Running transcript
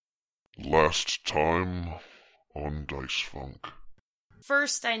Last time on Dice Funk.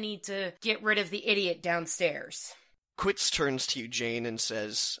 First, I need to get rid of the idiot downstairs. Quits turns to you, Jane, and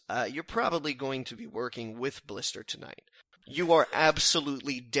says, you're probably going to be working with Blister tonight. You are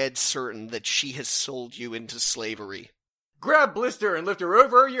absolutely dead certain that she has sold you into slavery. Grab Blister and lift her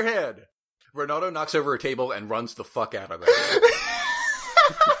over your head. Ronaldo knocks over a table and runs the fuck out of there.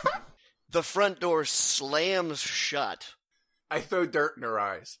 The front door slams shut. I throw dirt in her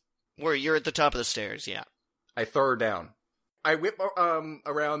eyes. Where you're at the top of the stairs, yeah. I throw her down. I whip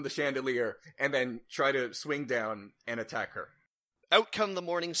around the chandelier and then try to swing down and attack her. Out come the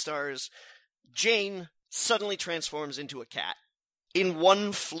morning stars. Jane suddenly transforms into a cat. In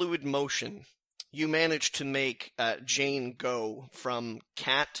one fluid motion, you manage to make Jane go from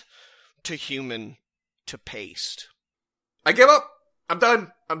cat to human to paste. I give up! I'm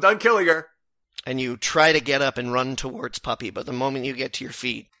done! I'm done killing her! And you try to get up and run towards Puppy, but the moment you get to your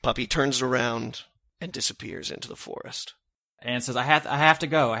feet, Puppy turns around and disappears into the forest. And says, I have to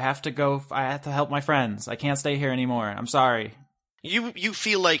go. I have to help my friends. I can't stay here anymore. I'm sorry. You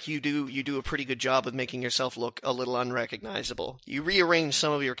feel like you do a pretty good job of making yourself look a little unrecognizable. You rearrange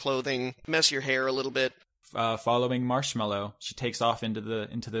some of your clothing, mess your hair a little bit. Following Marshmallow, she takes off into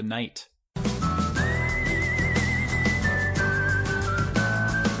the night.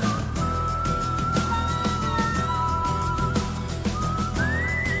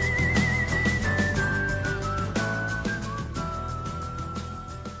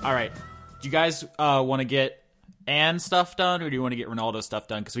 All right. Do you guys want to get Anne stuff done, or do you want to get Ronaldo stuff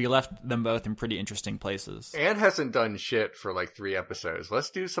done? Because we left them both in pretty interesting places. Anne hasn't done shit for like 3 episodes. Let's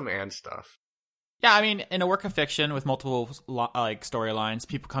do some Anne stuff. Yeah, I mean, in a work of fiction with multiple storylines,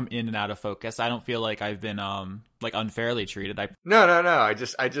 people come in and out of focus. I don't feel like I've been unfairly treated. No. I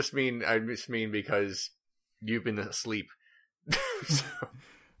just mean because you've been asleep. So.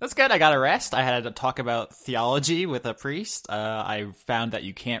 That's good. I got a rest. I had to talk about theology with a priest. I found that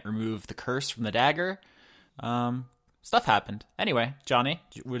you can't remove the curse from the dagger. Stuff happened. Anyway, Johnny,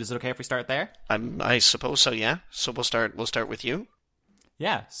 is it okay if we start there? I suppose so, yeah. So we'll start with you.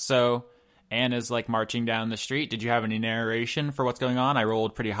 Yeah, so Anne is like marching down the street. Did you have any narration for what's going on? I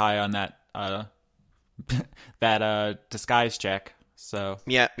rolled pretty high on that disguise check. So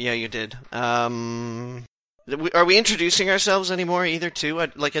Yeah, you did. Are we introducing ourselves anymore, either, too? I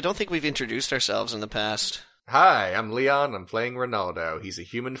don't think we've introduced ourselves in the past. Hi, I'm Leon. I'm playing Ronaldo. He's a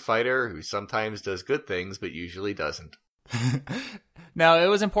human fighter who sometimes does good things, but usually doesn't. No, it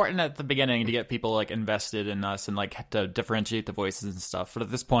was important at the beginning to get people like invested in us and like to differentiate the voices and stuff. But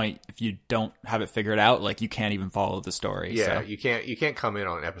at this point, if you don't have it figured out, like you can't even follow the story. Yeah, so. you can't come in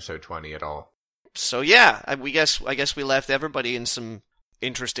on episode 20 at all. So yeah, I guess we left everybody in some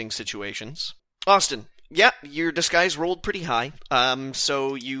interesting situations. Austin. Yeah, your disguise rolled pretty high,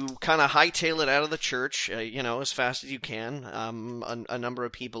 so you kind of hightail it out of the church, as fast as you can. A number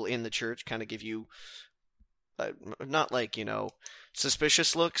of people in the church kind of give you, not like,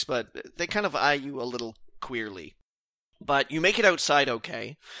 suspicious looks, but they kind of eye you a little queerly. But you make it outside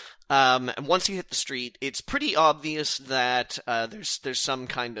okay, and once you hit the street, it's pretty obvious that there's some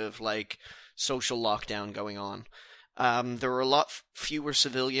kind of, like, social lockdown going on. There were a lot fewer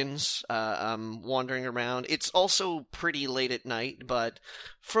civilians wandering around. It's also pretty late at night, but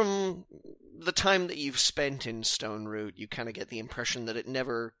from the time that you've spent in Stone Root, you kind of get the impression that it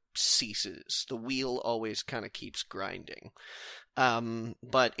never ceases. The wheel always kind of keeps grinding.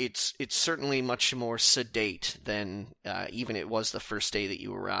 But it's certainly much more sedate than even it was the first day that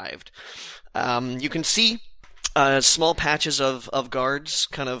you arrived. You can see small patches of guards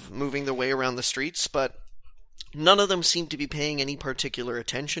kind of moving their way around the streets, but none of them seem to be paying any particular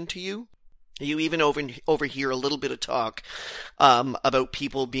attention to you. You even overhear a little bit of talk about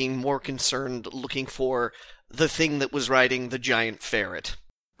people being more concerned looking for the thing that was riding the giant ferret.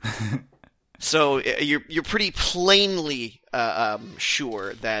 So you're pretty plainly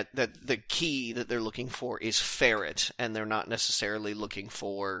sure that the key that they're looking for is ferret, and they're not necessarily looking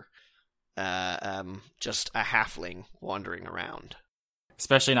for just a halfling wandering around.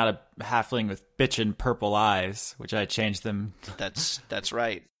 Especially not a halfling with bitchin' purple eyes, which I changed them. That's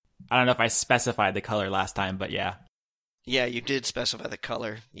right. I don't know if I specified the color last time, but yeah. Yeah, you did specify the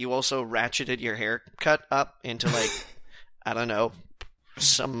color. You also ratcheted your haircut up into, like, I don't know,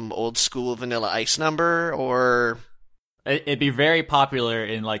 some old school Vanilla Ice number, or... It'd be very popular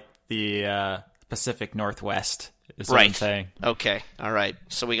in, like, the Pacific Northwest, is what I'm saying. Okay, all right.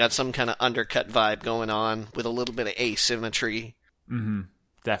 So we got some kind of undercut vibe going on with a little bit of asymmetry. Mm-hmm.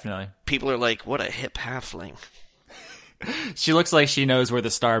 Definitely. People are like, what a hip halfling. She looks like she knows where the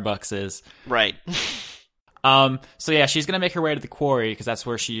Starbucks is. Right. So yeah, she's gonna make her way to the quarry because that's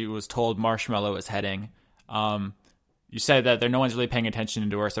where she was told Marshmallow is heading. You said that no one's really paying attention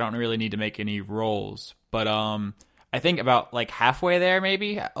to her, so I don't really need to make any rolls. But I think about like halfway there,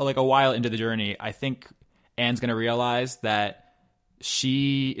 maybe like a while into the journey, I think Anne's gonna realize that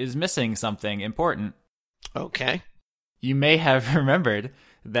she is missing something important. Okay. You may have remembered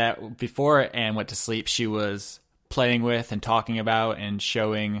that before Anne went to sleep, she was playing with and talking about and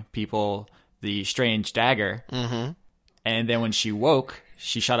showing people the strange dagger. Mm-hmm. And then when she woke,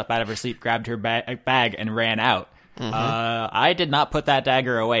 she shot up out of her sleep, grabbed her bag, and ran out. Mm-hmm. I did not put that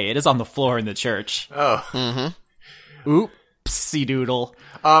dagger away. It is on the floor in the church. Oh. Mm-hmm. Oopsie doodle.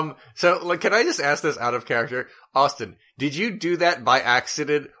 So, like, can I just ask this out of character? Austin, did you do that by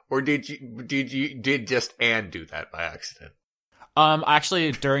accident, or did just Anne do that by accident?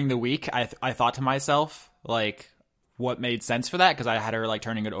 Actually, during the week, I thought to myself, like, what made sense for that, because I had her, like,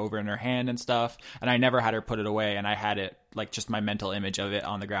 turning it over in her hand and stuff, and I never had her put it away, and I had it, like, just my mental image of it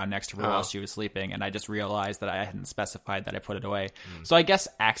on the ground next to her while she was sleeping, and I just realized that I hadn't specified that I put it away. So I guess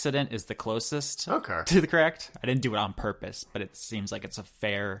accident is the closest to the correct. I didn't do it on purpose, but it seems like it's a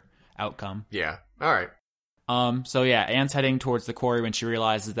fair outcome. Yeah. All right. So yeah, Anne's heading towards the quarry when she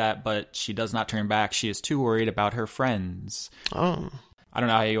realizes that, but she does not turn back. She is too worried about her friends. Oh. I don't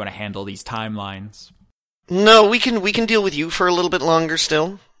know how you want to handle these timelines. No, we can deal with you for a little bit longer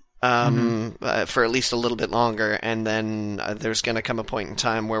still. For at least a little bit longer, and then there's going to come a point in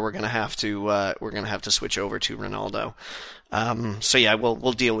time where we're going to have to switch over to Ronaldo. So yeah,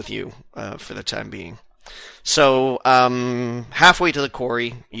 we'll deal with you for the time being. So halfway to the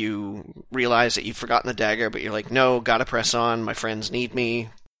quarry, you realize that you've forgotten the dagger, but you're like, no, gotta press on. My friends need me.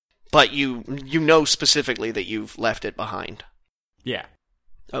 But you know specifically that you've left it behind. Yeah.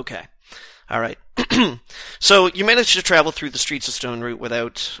 Okay. All right. So you managed to travel through the streets of Stone Root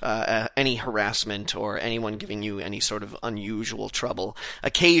without any harassment or anyone giving you any sort of unusual trouble.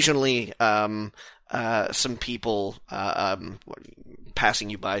 Occasionally, some people passing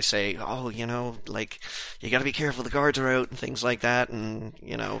you by say, oh, you know, like, you gotta be careful, the guards are out and things like that, and,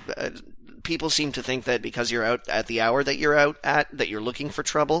 you know, people seem to think that because you're out at the hour that you're out at, that you're looking for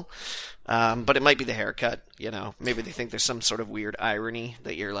trouble. But it might be the haircut, you know. Maybe they think there's some sort of weird irony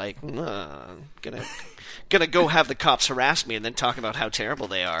that you're like, gonna go have the cops harass me and then talk about how terrible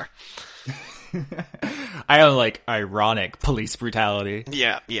they are. I don't like ironic police brutality.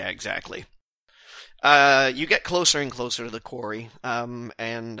 Yeah, exactly. You get closer and closer to the quarry,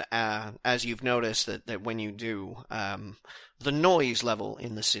 and as you've noticed that when you do, the noise level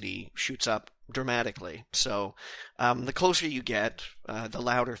in the city shoots up dramatically. So the closer you get, the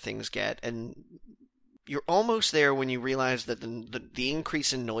louder things get, and you're almost there when you realize that the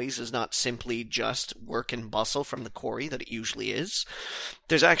increase in noise is not simply just work and bustle from the quarry that it usually is.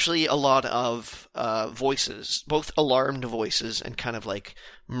 There's actually a lot of voices, both alarmed voices and kind of like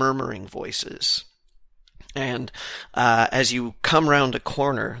murmuring voices. And as you come round a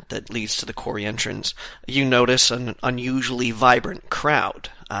corner that leads to the quarry entrance, you notice an unusually vibrant crowd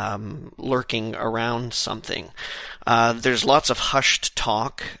lurking around something. There's lots of hushed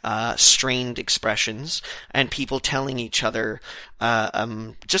talk, strained expressions, and people telling each other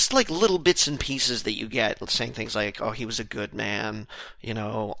just like little bits and pieces that you get, saying things like, oh, he was a good man, you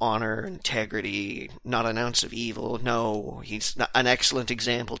know, honor, integrity, not an ounce of evil, no, he's an excellent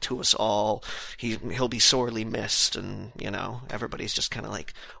example to us all, he'll be sorely missed, and, you know, everybody's just kind of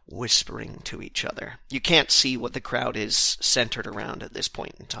like whispering to each other. You can't see what the crowd is centered around at this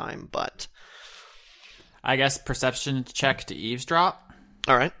point in time, but I guess perception check to eavesdrop.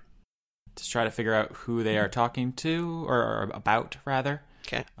 All right. To try to figure out who they are talking to, or about, rather.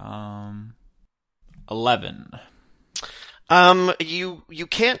 Okay. 11. You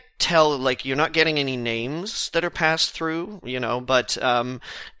can't tell, like, you're not getting any names that are passed through, you know, but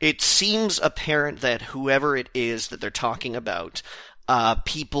it seems apparent that whoever it is that they're talking about,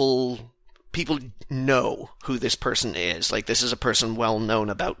 people know who this person is. Like, this is a person well known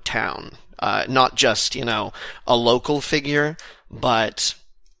about town. Not just, you know, a local figure, but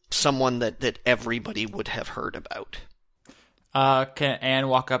someone that everybody would have heard about. Can Anne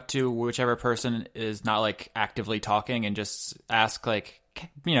walk up to whichever person is not, like, actively talking and just ask, like,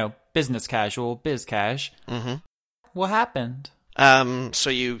 you know, business casual, biz cash? Mm-hmm. What happened? So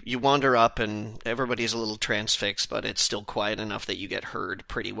you wander up and everybody's a little transfixed, but it's still quiet enough that you get heard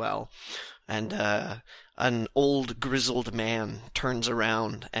pretty well. And an old grizzled man turns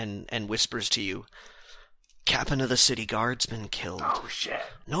around and whispers to you, Captain of the city guard's been killed. Oh, shit.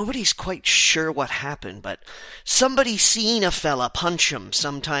 Nobody's quite sure what happened, but somebody seen a fella punch him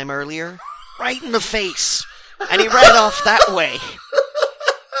sometime earlier, right in the face, and he ran off that way.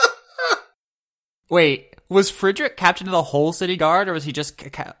 Wait, Was Friedrich captain of the whole city guard, or was he just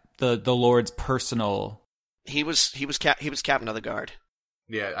the Lord's personal? He was captain of the guard.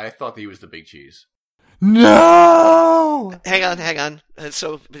 Yeah, I thought that he was the big cheese. No! Hang on.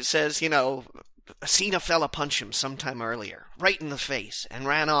 So it says, seen a fella punch him sometime earlier, right in the face, and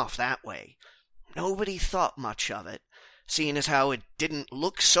ran off that way. Nobody thought much of it, seeing as how it didn't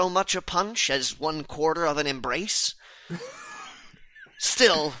look so much a punch as 1/4 of an embrace.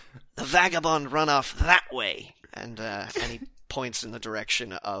 Still, the vagabond run off that way, and he points in the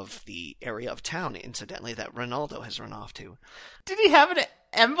direction of the area of town, incidentally, that Ronaldo has run off to. Did he have an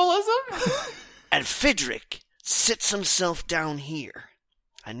embolism? And Fidrick sits himself down here,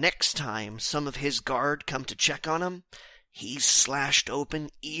 and next time some of his guard come to check on him, he's slashed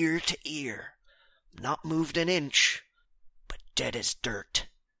open ear to ear, not moved an inch, but dead as dirt.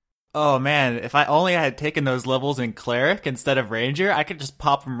 Oh man, if I only had taken those levels in Cleric instead of Ranger, I could just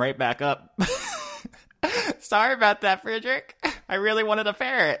pop them right back up. Sorry about that, Friedrich. I really wanted a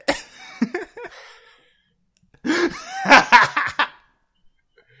ferret.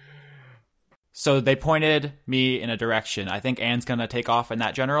 So they pointed me in a direction. I think Anne's gonna take off in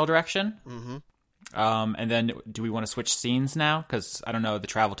that general direction. Mm-hmm. And then do we want to switch scenes now? Because I don't know the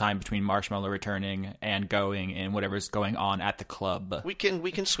travel time between Marshmallow returning and going and whatever's going on at the club. We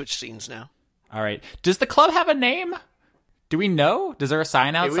can switch scenes now. All right. Does the club have a name? Do we know? Is there a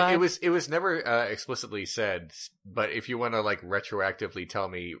sign outside? It was never explicitly said, but if you want to retroactively tell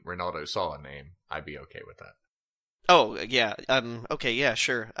me Ronaldo saw a name, I'd be okay with that. Oh yeah. Okay. Yeah.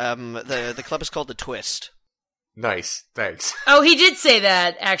 Sure. The club is called the Twist. Nice. Thanks. Oh, he did say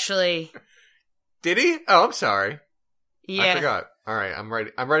that, actually. Did he? Oh, I'm sorry. Yeah. I forgot. All right, I'm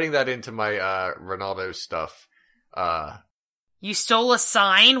writing that into my Ronaldo stuff. You stole a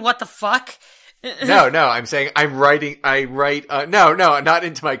sign? What the fuck? No, I'm saying no, not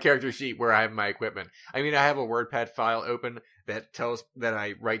into my character sheet where I have my equipment. I mean, I have a WordPad file open that tells that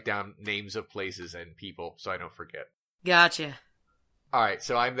I write down names of places and people so I don't forget. Gotcha. All right,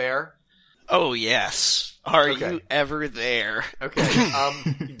 so I'm there. Oh yes. Are Okay. you ever there? Okay.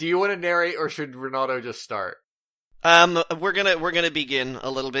 Do you want to narrate or should Ronaldo just start? We're gonna begin a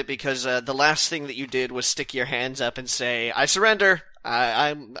little bit because the last thing that you did was stick your hands up and say, "I surrender.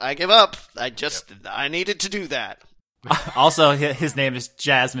 I give up. I needed to do that." Also, his name is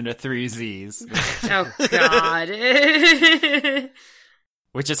Jasmine with 3 Z's. Oh, God.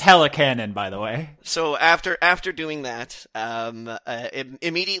 Which is hella canon, by the way. So after doing that,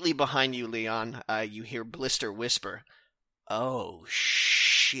 immediately behind you, Leon, you hear Blister whisper, "Oh,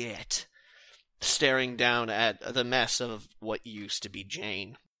 shit," staring down at the mess of what used to be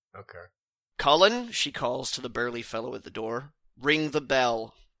Jane. Okay. "Cullen," she calls to the burly fellow at the door, "ring the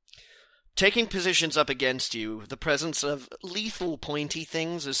bell." Taking positions up against you, the presence of lethal pointy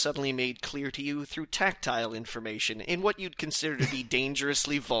things is suddenly made clear to you through tactile information in what you'd consider to be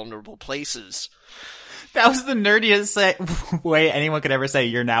dangerously vulnerable places. That was the nerdiest way anyone could ever say,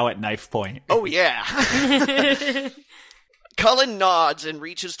 "You're now at knife point." Oh, yeah. Cullen nods and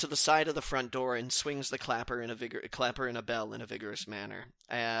reaches to the side of the front door and swings the clapper and a bell in a vigorous manner.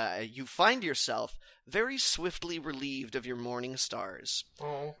 You find yourself very swiftly relieved of your morning stars.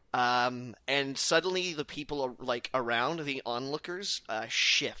 Oh. And suddenly the people around the onlookers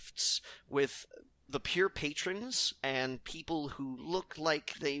shifts with the pure patrons and people who look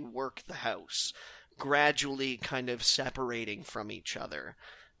like they work the house gradually kind of separating from each other.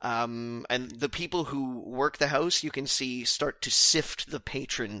 And the people who work the house, you can see, start to sift the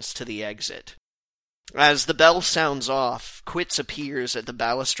patrons to the exit. As the bell sounds off, Quitz appears at the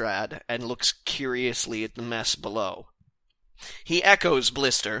balustrade and looks curiously at the mess below. He echoes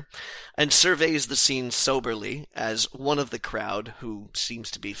Blister and surveys the scene soberly as one of the crowd, who seems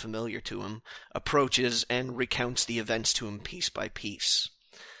to be familiar to him, approaches and recounts the events to him piece by piece.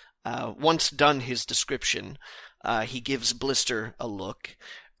 Once done his description, he gives Blister a look,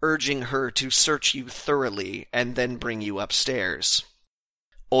 urging her to search you thoroughly and then bring you upstairs.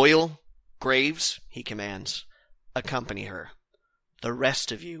 "Oil, Graves," he commands, "accompany her. The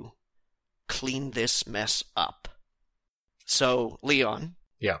rest of you, clean this mess up." So, Leon.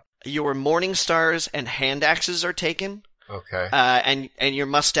 Yeah. Your morning stars and hand axes are taken. Okay. And your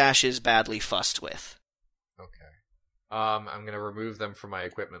mustache is badly fussed with. Okay. I'm going to remove them from my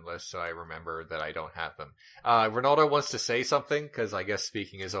equipment list so I remember that I don't have them. Ronaldo wants to say something, because I guess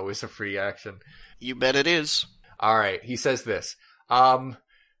speaking is always a free action. You bet it is. Alright, he says this.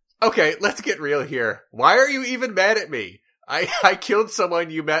 Okay, let's get real here. Why are you even mad at me? I killed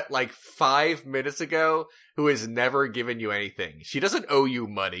someone you met like 5 minutes ago who has never given you anything. She doesn't owe you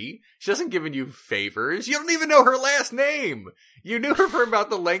money. She doesn't give you favors. You don't even know her last name. You knew her for about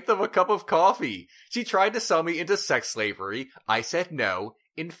the length of a cup of coffee. She tried to sell me into sex slavery. I said no,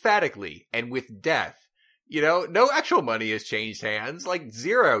 emphatically, and with death. You know, no actual money has changed hands. Like,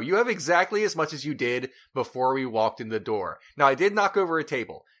 zero. You have exactly as much as you did before we walked in the door. Now, I did knock over a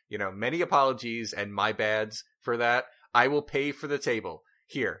table. You know, many apologies and my bads for that. I will pay for the table.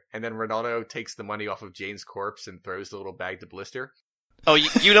 Here. And then Ronaldo takes the money off of Jane's corpse and throws the little bag to Blister. Oh,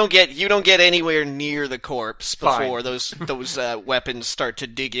 you don't get anywhere near the corpse before Fine. those weapons start to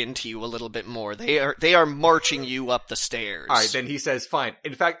dig into you a little bit more. They are marching you up the stairs. Alright, then he says, fine.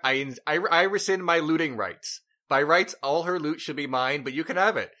 In fact, I rescind my looting rights. By rights, all her loot should be mine, but you can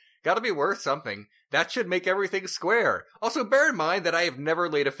have it. Gotta be worth something. That should make everything square. Also, bear in mind that I have never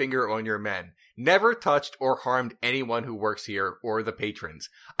laid a finger on your men. Never touched or harmed anyone who works here or the patrons.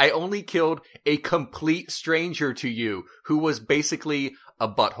 I only killed a complete stranger to you who was basically a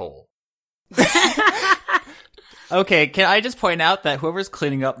butthole. Okay, can I just point out that whoever's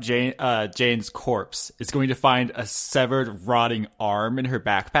cleaning up Jane's corpse is going to find a severed, rotting arm in her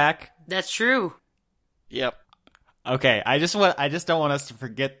backpack? That's true. Yep. Okay, I just don't want us to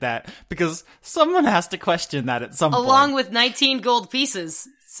forget that, because someone has to question that at some point. Along with 19 gold pieces.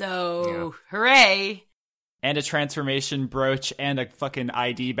 So, hooray. And a transformation brooch and a fucking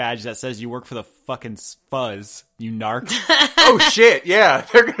ID badge that says you work for the fucking Fuzz, you narc. Oh shit, yeah,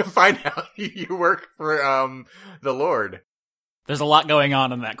 they're gonna find out you work for, the Lord. There's a lot going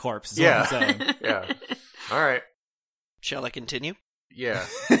on in that corpse, is what I'm saying. Yeah. Alright. Shall I continue? Yeah.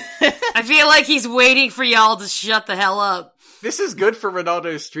 I feel like he's waiting for y'all to shut the hell up. This is good for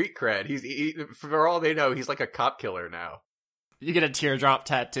Ronaldo's street cred. He for all they know, he's like a cop killer now. You get a teardrop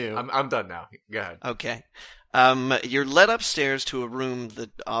tattoo. I'm done now. Go ahead. Okay. You're led upstairs to a room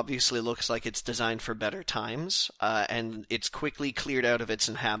that obviously looks like it's designed for better times, and it's quickly cleared out of its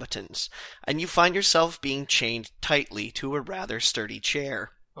inhabitants. And you find yourself being chained tightly to a rather sturdy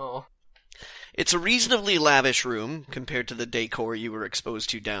chair. Oh. It's a reasonably lavish room compared to the decor you were exposed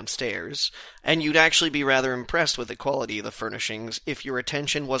to downstairs, and you'd actually be rather impressed with the quality of the furnishings if your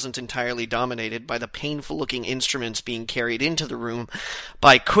attention wasn't entirely dominated by the painful-looking instruments being carried into the room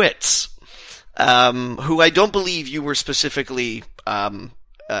by Quits, who I don't believe you were specifically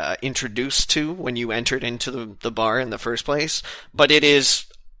introduced to when you entered into the bar in the first place, but it is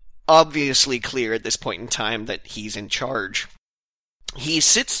obviously clear at this point in time that he's in charge. He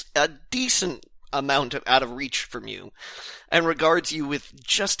sits a decent amount out of reach from you, and regards you with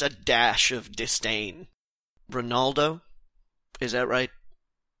just a dash of disdain. Ronaldo? Is that right?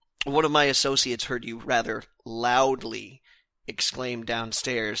 One of my associates heard you rather loudly exclaim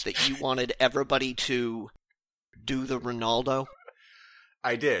downstairs that you wanted everybody to do the Ronaldo.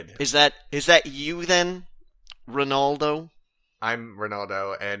 I did. Is that you then, Ronaldo? I'm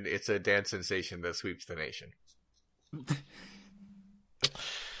Ronaldo, and it's a dance sensation that sweeps the nation.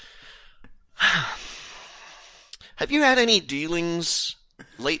 Have you had any dealings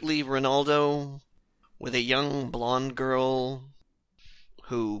lately, Ronaldo, with a young blonde girl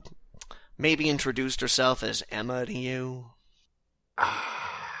who maybe introduced herself as Emma to you?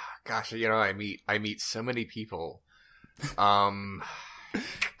 Gosh, you know, I meet so many people. Have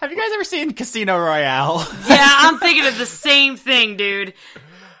you guys ever seen Casino Royale? Yeah, I'm thinking of the same thing, dude.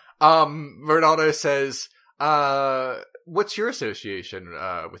 Ronaldo says, what's your association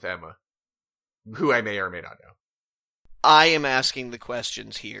with Emma? Who I may or may not know. I am asking the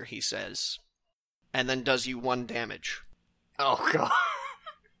questions here, he says. And then does you 1 damage. Oh, God.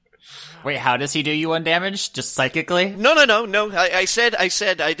 Wait, how does he do you 1 damage? Just psychically? No.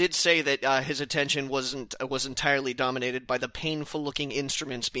 I did say that his attention was entirely dominated by the painful-looking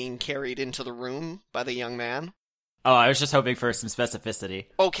instruments being carried into the room by the young man. Oh, I was just hoping for some specificity.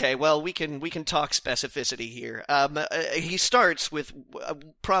 Okay, well, we can talk specificity here. He starts with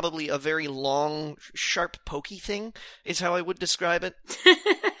probably a very long, sharp, pokey thing, is how I would describe it.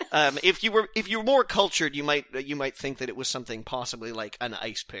 If you were more cultured, you might think that it was something possibly like an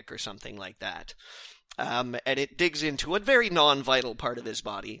ice pick or something like that. And it digs into a very non-vital part of his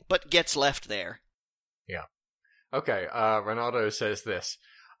body, but gets left there. Yeah. Okay, Ronaldo says this.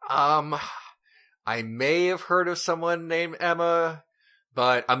 I may have heard of someone named Emma,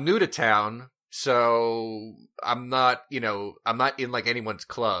 but I'm new to town, so I'm not in like anyone's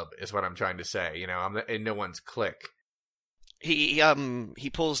club, is what I'm trying to say. You know, I'm in no one's clique. He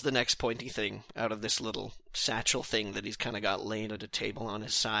pulls the next pointy thing out of this little satchel thing that he's kind of got laid at a table on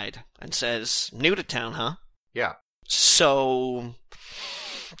his side and says, "New to town, huh?" Yeah. So,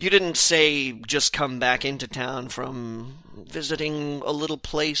 You didn't say just come back into town from visiting a little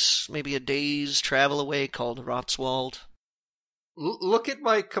place, maybe a day's travel away called Rotswald? Look at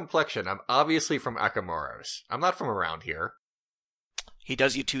my complexion. I'm obviously from Akamoros. I'm not from around here. He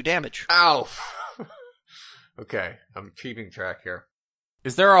does you 2 damage. Ow! Okay, I'm keeping track here.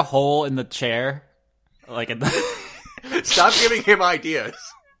 Is there a hole in the chair? Like in the... Stop giving him ideas.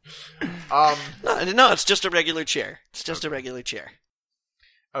 No, it's just a regular chair. It's just a regular chair.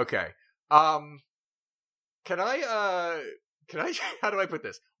 Okay. Can I, how do I put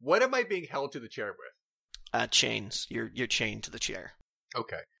this? What am I being held to the chair with? Chains. You're chained to the chair.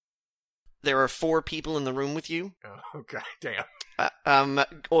 Okay. There are 4 people in the room with you. Oh, okay, damn.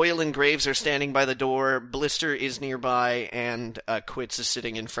 Oil and Graves are standing by the door. Blister is nearby, and Quits is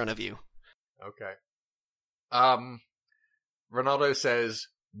sitting in front of you. Okay. Ronaldo says,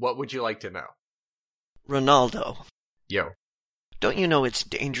 what would you like to know? Ronaldo, Yo. don't you know it's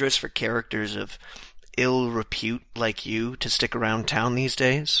dangerous for characters of ill repute like you to stick around town these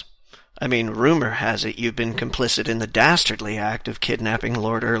days? I mean, rumor has it you've been complicit in the dastardly act of kidnapping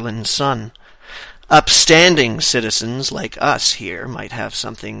Lord Erlin's son. Upstanding citizens like us here might have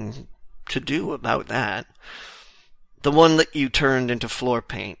something to do about that. The one that you turned into floor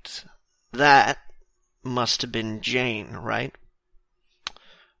paint, that must have been Jane, right?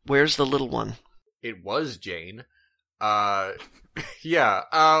 Where's the little one? It was Jane. Yeah,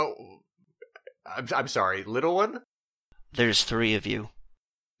 I'm sorry, little one? There's 3 of you.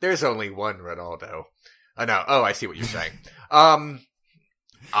 There's only one Ronaldo. No. Oh, I see what you're saying.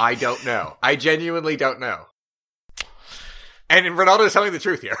 I don't know. I genuinely don't know. And Ronaldo's telling the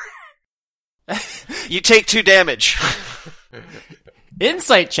truth here. You take 2 damage.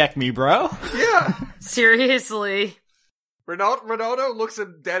 Insight check me, bro. Yeah. Seriously. Ronaldo looks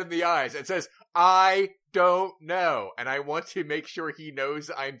him dead in the eyes and says, I don't know. And I want to make sure he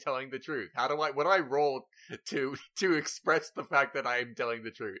knows I'm telling the truth. What do I roll to express the fact that I'm telling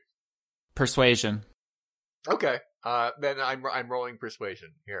the truth? Persuasion. Okay. Then I'm rolling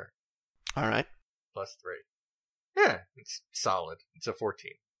persuasion here. All right. +3. Yeah, it's solid. It's a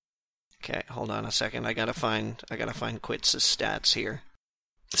 14. Okay, hold on a second. I gotta find Quits' stats here.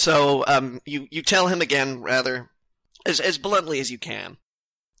 So, you tell him again, rather, as bluntly as you can,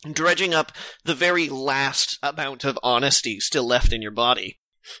 dredging up the very last amount of honesty still left in your body.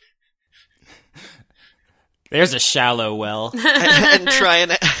 There's a shallow well. and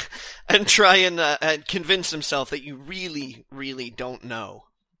try and convince himself that you really, really don't know.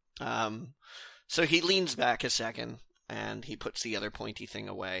 So he leans back a second, and he puts the other pointy thing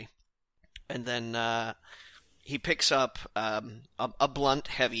away. And then he picks up a blunt,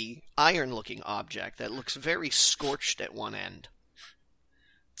 heavy, iron-looking object that looks very scorched at one end.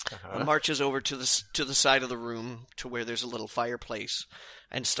 And marches over to the side of the room to where there's a little fireplace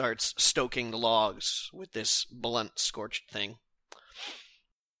and starts stoking the logs with this blunt, scorched thing.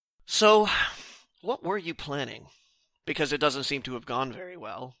 So, what were you planning? Because it doesn't seem to have gone very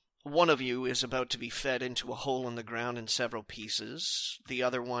well. One of you is about to be fed into a hole in the ground in several pieces. The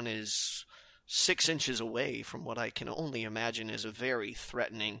other one is 6 inches away from what I can only imagine is a very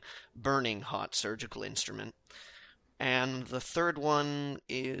threatening, burning hot surgical instrument. And the third one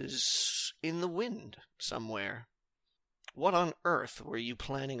is in the wind somewhere. What on earth were you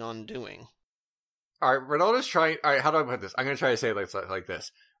planning on doing? All right, Ronaldo's trying... All right, how do I put this? I'm going to try to say it like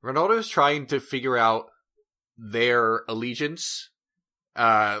this. Ronaldo's trying to figure out their allegiance,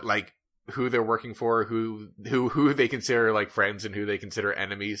 like who they're working for, who they consider like friends and who they consider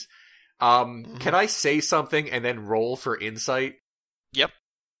enemies. Can I say something and then roll for insight? Yep.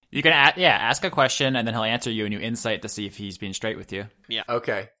 You can ask a question and then he'll answer you and you insight to see if he's being straight with you. Yeah.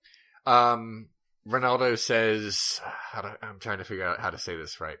 Okay. Ronaldo says, I'm trying to figure out how to say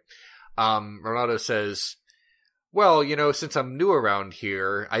this right. Ronaldo says, well, since I'm new around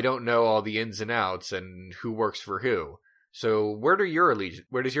here, I don't know all the ins and outs and who works for who. So where does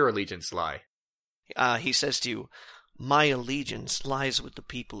your allegiance lie? He says to you, my allegiance lies with the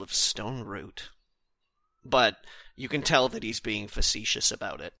people of Stoneroot. But you can tell that he's being facetious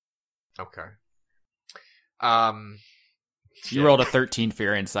about it. Okay. You rolled a 13 for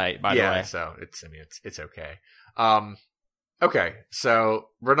your insight, by the way. Yeah, so it's okay. Okay, so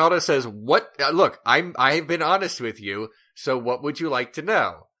Ronaldo says, "What? Look, I've been honest with you. So what would you like to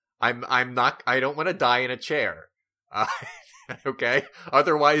know? I don't want to die in a chair. Okay.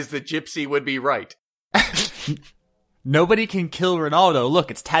 Otherwise, the gypsy would be right. Nobody can kill Ronaldo. Look,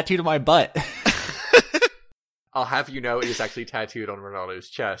 it's tattooed on my butt." I'll have you know it is actually tattooed on Ronaldo's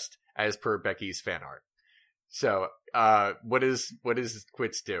chest, as per Becky's fan art. So, what does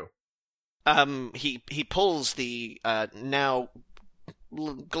Quits do? He pulls the now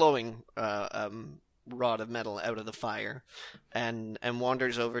glowing rod of metal out of the fire, and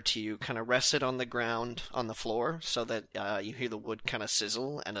wanders over to you, kind of rests it on the ground on the floor, so that you hear the wood kind of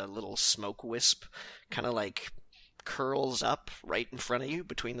sizzle, and a little smoke wisp kind of like curls up right in front of you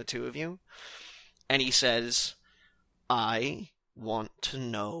between the two of you. And he says, "I want to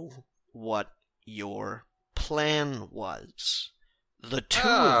know what your plan was. The two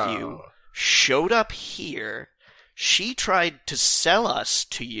of you showed up here. She tried to sell us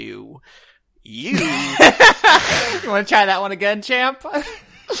to you. You want to try that one again, champ?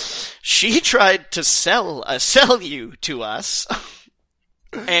 She tried to sell you to us,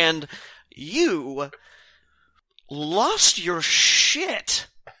 and you lost your shit."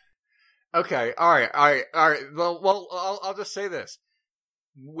 Okay, all right. Well, I'll just say this: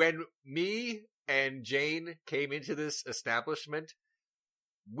 when me and Jane came into this establishment,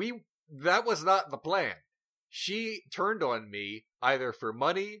 that was not the plan. She turned on me either for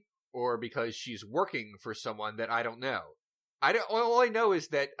money or because she's working for someone that I don't know. All I know is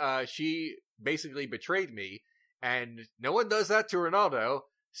that she basically betrayed me, and no one does that to Ronaldo,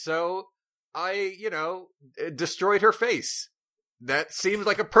 so I, destroyed her face. That seems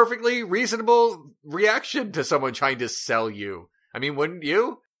like a perfectly reasonable reaction to someone trying to sell you. I mean, wouldn't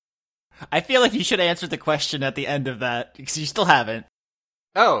you? I feel like you should answer the question at the end of that, because you still haven't.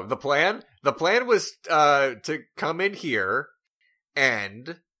 Oh, the plan? The plan was to come in here,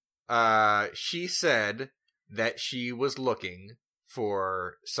 and she said that she was looking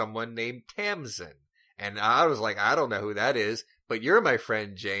for someone named Tamsin. And I was like, I don't know who that is, but you're my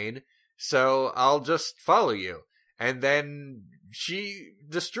friend, Jane, so I'll just follow you. And then she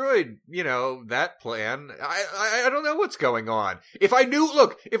destroyed, that plan. I don't know what's going on. If I knew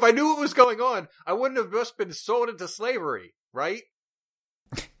what was going on, I wouldn't have just been sold into slavery, right?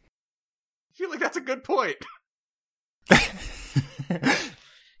 I feel like that's a good point.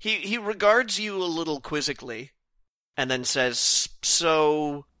 He regards you a little quizzically, and then says,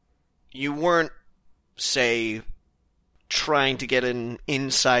 "So, you weren't, say, trying to get an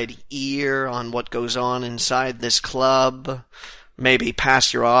inside ear on what goes on inside this club? Maybe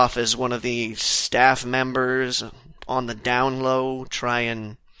pass you off as one of the staff members on the down low, try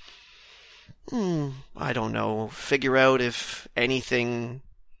and, I don't know, figure out if anything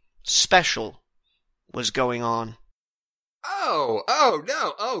special was going on?" Oh,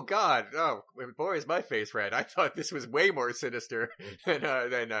 no, oh, God, oh, boy, is my face red. I thought this was way more sinister than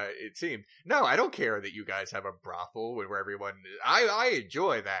it seemed. No, I don't care that you guys have a brothel where everyone, I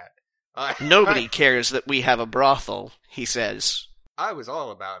enjoy that. Nobody cares that we have a brothel, he says. I was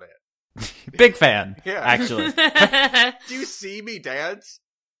all about it. Big fan, yeah. Actually. Do you see me dance?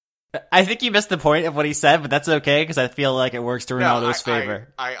 I think you missed the point of what he said, but that's okay, because I feel like it works to Ronaldo's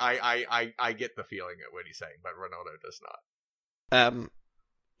favor. I get the feeling of what he's saying, but Ronaldo does not.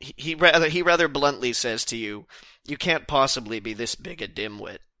 He rather bluntly says to you, "You can't possibly be this big a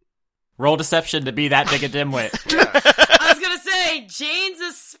dimwit." Roll deception to be that big a dimwit. I was gonna say, Jane's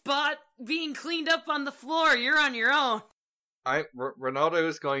a spot being cleaned up on the floor. You're on your own. Ronaldo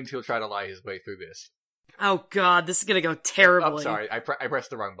is going to try to lie his way through this. Oh God, this is gonna go terribly. Oh, sorry, I pressed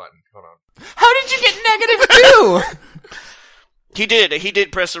the wrong button. Hold on. How did you get -2? He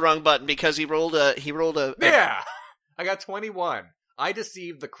did press the wrong button because he rolled a. Yeah! I got 21. I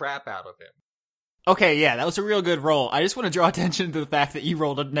deceived the crap out of him. Okay, yeah, that was a real good roll. I just want to draw attention to the fact that you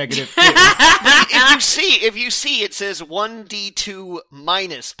rolled a -2. If you see, it says 1d2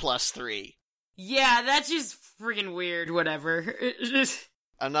 minus +3. Yeah, that's just friggin' weird. Whatever.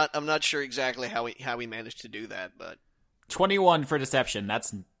 I'm not sure exactly how he managed to do that, but 21 for deception.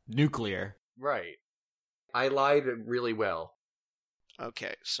 That's nuclear. Right. I lied really well.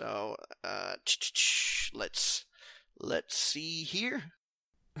 Okay, so let's see here.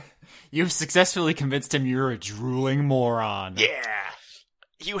 You've successfully convinced him you're a drooling moron. Yeah.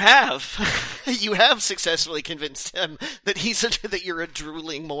 You have. You have successfully convinced him that you're a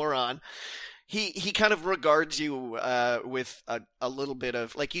drooling moron. He kind of regards you with a little bit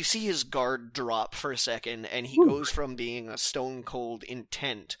of, like, you see his guard drop for a second, and he goes from being a stone cold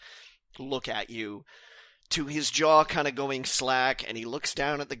intent look at you to his jaw kind of going slack, and he looks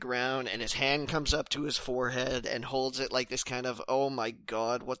down at the ground, and his hand comes up to his forehead and holds it like this kind of, oh my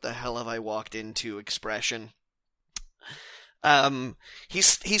God, what the hell have I walked into expression. He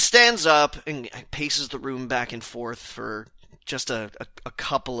stands up and paces the room back and forth for just a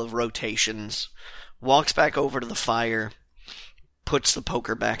couple of rotations, walks back over to the fire, puts the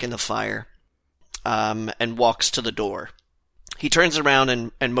poker back in the fire, and walks to the door. He turns around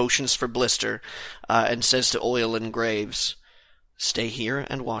and motions for Blister, and says to Oil and Graves, "Stay here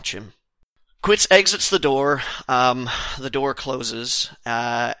and watch him." Quits exits the door. The door closes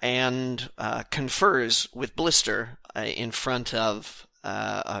and confers with Blister in front of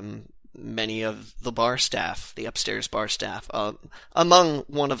many of the bar staff, the upstairs bar staff. Among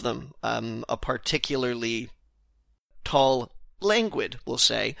one of them, a particularly tall, languid, we'll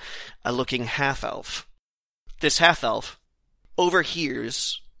say, looking half-elf. This half-elf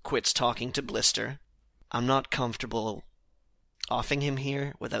overhears Quits talking to Blister. I'm not comfortable offing him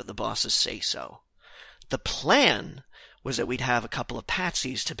here without the boss's say-so. The plan was that we'd have a couple of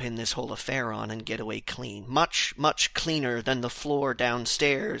patsies to pin this whole affair on and get away clean. Much, much cleaner than the floor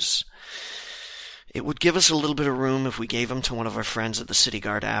downstairs. It would give us a little bit of room if we gave him to one of our friends at the city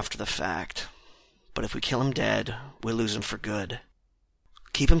guard after the fact. But if we kill him dead, we'll lose him for good.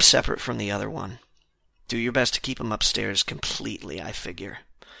 Keep him separate from the other one. Do your best to keep him upstairs completely, I figure.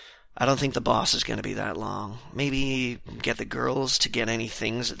 I don't think the boss is going to be that long. Maybe get the girls to get any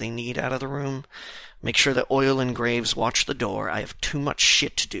things that they need out of the room. Make sure that Oil and Graves watch the door. I have too much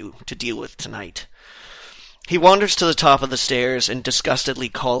shit to deal with tonight. He wanders to the top of the stairs and disgustedly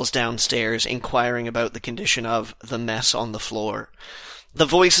calls downstairs, inquiring about the condition of the mess on the floor. The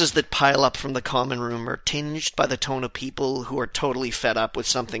voices that pile up from the common room are tinged by the tone of people who are totally fed up with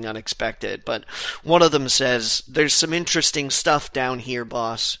something unexpected, but one of them says, "There's some interesting stuff down here,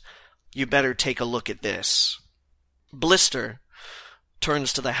 boss. You better take a look at this." Blister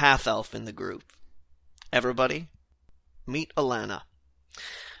turns to the half-elf in the group. "Everybody, meet Alana."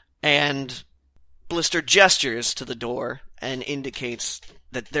 And Blister gestures to the door and indicates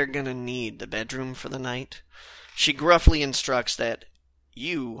that they're going to need the bedroom for the night. She gruffly instructs that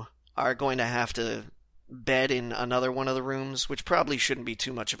you are going to have to bed in another one of the rooms, which probably shouldn't be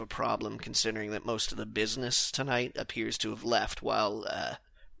too much of a problem considering that most of the business tonight appears to have left while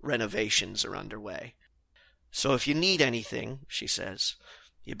renovations are underway. "So if you need anything," she says,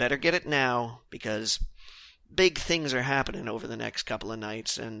 "you better get it now, because big things are happening over the next couple of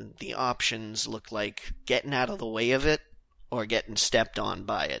nights, and the options look like getting out of the way of it or getting stepped on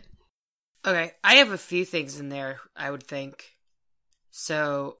by it." Okay, I have a few things in there, I would think.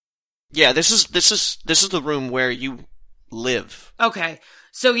 So... Yeah, this is the room where you live. Okay,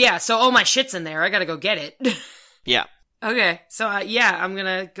 so yeah, so all my shit's in there. I gotta go get it. Yeah. Okay, so yeah, I'm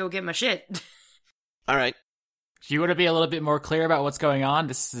gonna go get my shit. All right. Do you want to be a little bit more clear about what's going on?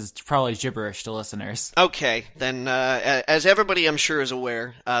 This is probably gibberish to listeners. Okay, then, as everybody I'm sure is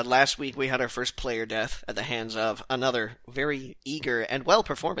aware, last week we had our first player death at the hands of another very eager and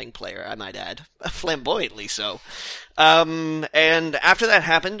well-performing player, I might add, flamboyantly so. And after that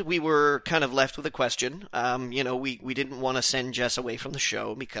happened, we were kind of left with a question. We didn't want to send Jess away from the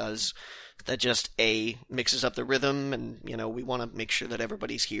show because that just, mixes up the rhythm, and, we want to make sure that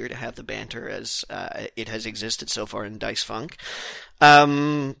everybody's here to have the banter as it has existed so far in Dice Funk.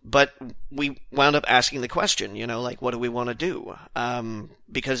 But we wound up asking the question, what do we want to do?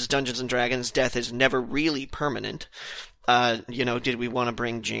 Because Dungeons & Dragons, death is never really permanent. Did we want to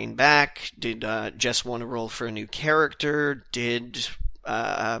bring Jane back? Did Jess want to roll for a new character?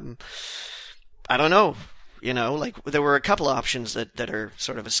 I don't know. There were a couple options that are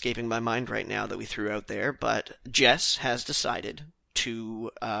sort of escaping my mind right now that we threw out there, but Jess has decided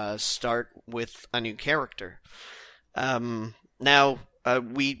to start with a new character. Now,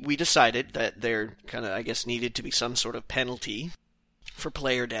 we decided that there kind of, I guess, needed to be some sort of penalty for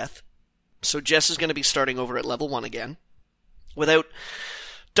player death. So Jess is going to be starting over at level 1 again. Without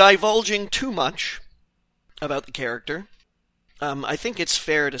divulging too much about the character, I think it's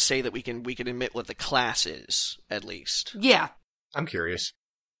fair to say that we can admit what the class is, at least. Yeah. I'm curious.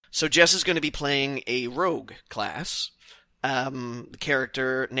 So Jess is going to be playing a rogue class, the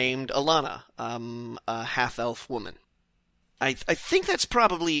character named Alana, a half-elf woman. I think that's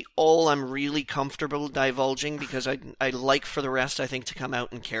probably all I'm really comfortable divulging, because I'd like for the rest, I think, to come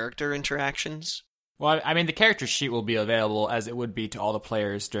out in character interactions. Well, I mean, the character sheet will be available as it would be to all the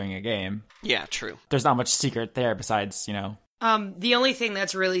players during a game. Yeah, true. There's not much secret there besides, The only thing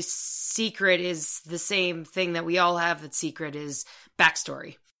that's really secret is the same thing that we all have that's secret is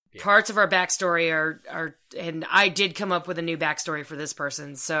backstory. Yeah. Parts of our backstory are, and I did come up with a new backstory for this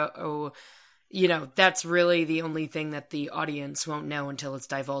person, so, that's really the only thing that the audience won't know until it's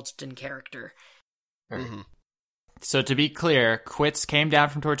divulged in character. Mm-hmm. So to be clear, Quits came down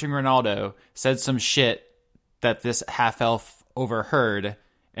from torturing Ronaldo, said some shit that this half-elf overheard,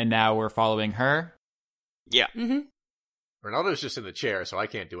 and now we're following her? Yeah. Mm-hmm. Ronaldo's just in the chair, so I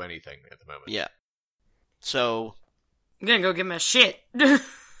can't do anything at the moment. Yeah. So... I'm gonna go get my shit.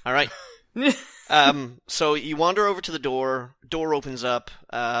 All right. So you wander over to the door. Door opens up.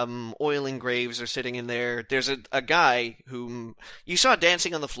 Oil and Graves are sitting in there. There's a guy whom you saw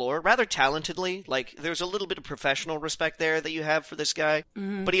dancing on the floor rather talentedly. Like, there's a little bit of professional respect there that you have for this guy.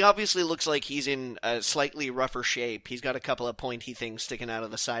 Mm-hmm. But he obviously looks like he's in a slightly rougher shape. He's got a couple of pointy things sticking out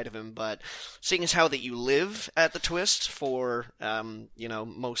of the side of him. But seeing as how that you live at the Twist for,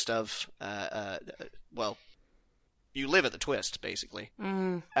 most of, you live at the Twist, basically.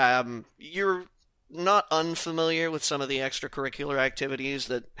 You're not unfamiliar with some of the extracurricular activities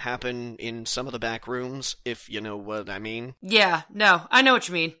that happen in some of the back rooms, if you know what I mean. Yeah, no, I know what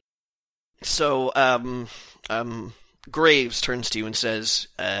you mean. So, Graves turns to you and says,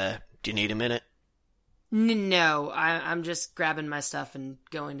 do you need a minute? No, I'm just grabbing my stuff and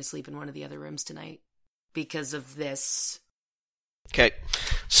going to sleep in one of the other rooms tonight because of this. Okay,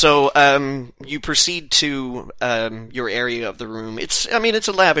 so you proceed to your area of the room. It's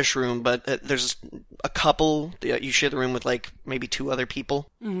a lavish room, but there's a couple. You share the room with like maybe 2 other people.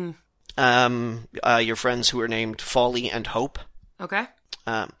 Mm-hmm. Your friends who are named Folly and Hope. Okay.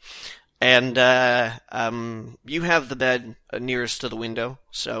 And you have the bed nearest to the window,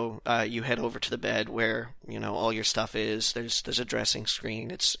 so you head over to the bed where all your stuff is. There's a dressing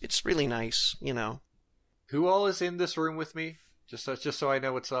screen. It's really nice. Who all is in this room with me? Just so I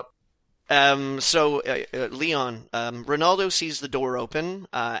know what's up. Leon, Ronaldo sees the door open,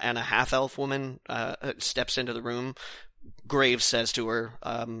 and a half-elf woman steps into the room. Graves says to her,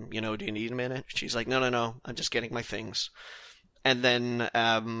 do you need a minute? She's like, no, I'm just getting my things. And then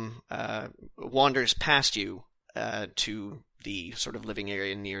wanders past you to the sort of living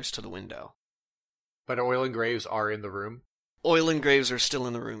area nearest to the window. But Oil and Graves are in the room? Oil and Graves are still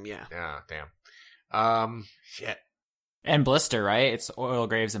in the room, yeah. Yeah, damn. Shit. And Blister, right? It's Oil,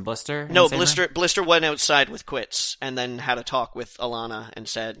 Graves, and Blister? No, Blister went outside with Quits and then had a talk with Alana and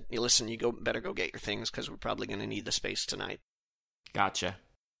said, listen, better go get your things because we're probably going to need the space tonight. Gotcha.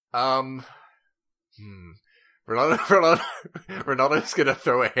 Ronaldo's gonna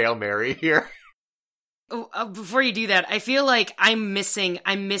throw a Hail Mary here. Before you do that, I feel like I'm missing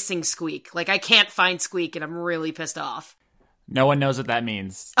Squeak. Like, I can't find Squeak and I'm really pissed off. No one knows what that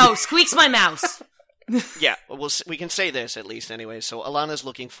means. Oh, Squeak's my mouse. Yeah, we can say this at least anyway. So Alana's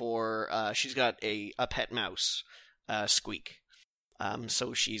looking for, she's got a pet mouse, Squeak.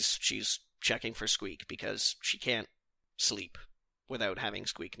 So she's checking for Squeak because she can't sleep without having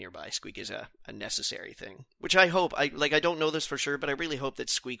Squeak nearby. Squeak is a necessary thing. Which I hope, I don't know this for sure, but I really hope that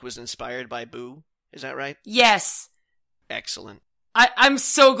Squeak was inspired by Boo. Is that right? Yes. Excellent. I'm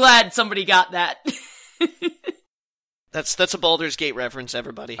so glad somebody got that. That's a Baldur's Gate reference,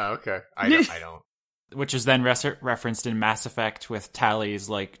 everybody. Oh, okay. I don't. Which is then referenced in Mass Effect with Tally's,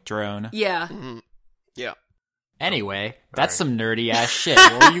 drone. Yeah. Mm-hmm. Yeah. Anyway, that's some nerdy-ass shit.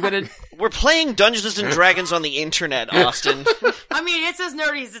 What are you gonna... We're playing Dungeons & Dragons on the internet, Austin. I mean, it's as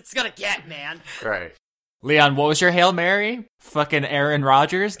nerdy as it's gonna get, man. Right. Leon, what was your Hail Mary? Fucking Aaron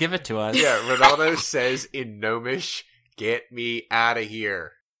Rodgers? Give it to us. Yeah, Ronaldo says in Gnomish, get me out of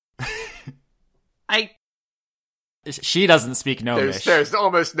here. She doesn't speak Gnomish. There's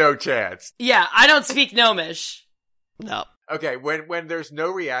almost no chance. Yeah, I don't speak Gnomish. No. Okay, when there's no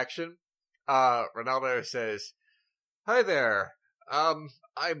reaction, Ronaldo says, "Hi there. I'm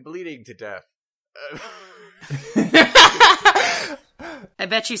bleeding to death." I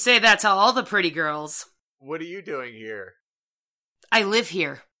bet you say that to all the pretty girls. What are you doing here? I live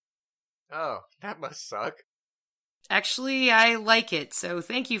here. Oh, that must suck. Actually, I like it, so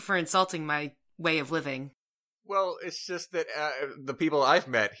thank you for insulting my way of living. Well, it's just that the people I've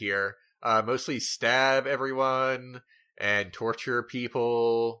met here mostly stab everyone and torture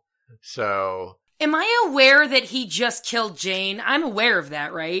people, so... Am I aware that he just killed Jane? I'm aware of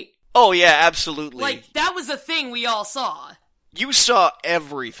that, right? Oh, yeah, absolutely. That was a thing we all saw. You saw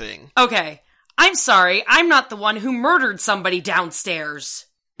everything. Okay. I'm sorry, I'm not the one who murdered somebody downstairs.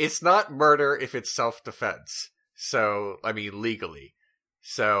 It's not murder if it's self-defense. So, legally.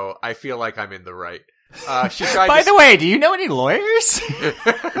 So, I feel like I'm in the right. She tried By the way, do you know any lawyers?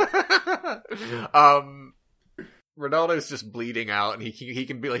 Ronaldo's just bleeding out, and he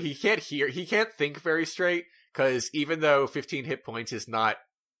can be like, he can't think very straight, because even though 15 hit points is not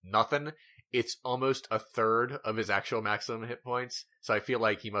nothing, it's almost a third of his actual maximum hit points, so I feel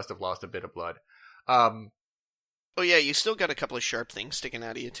like he must have lost a bit of blood. Oh yeah, you still got a couple of sharp things sticking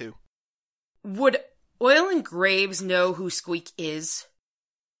out of you too. Would Oil and Graves know who Squeak is?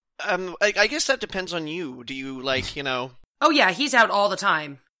 I guess that depends on you. Do you, Oh yeah, he's out all the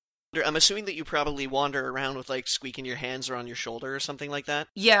time. I'm assuming that you probably wander around with, Squeak in your hands or on your shoulder or something like that?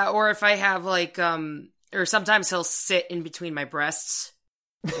 Yeah, or if I have, or sometimes he'll sit in between my breasts.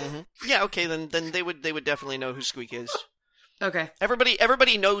 Yeah, okay, then they would definitely know who Squeak is. Okay.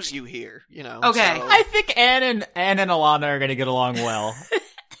 Everybody knows you here, you know. Okay. so- I think Anne and Alana are going to get along well.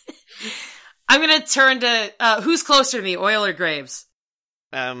 I'm gonna turn to who's closer to me, Oil or Graves?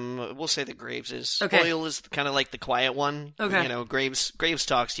 We'll say that Graves is. Okay. Oil is kind of like the quiet one. Okay. You know, Graves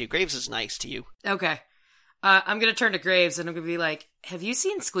talks to you. Graves is nice to you. Okay. I'm gonna turn to Graves and I'm gonna be like, "Have you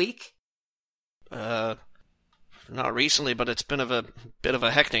seen Squeak?" Not recently, but it's been a bit of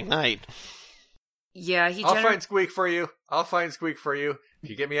a hectic night. Yeah, he. I'll find Squeak for you. If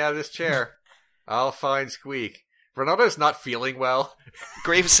you get me out of this chair, I'll find Squeak. Ronaldo's not feeling well.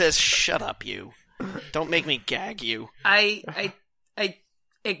 Graves says, "Shut up, you! Don't make me gag you." I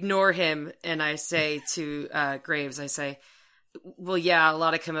ignore him and I say to Graves, I say, "Well, yeah, a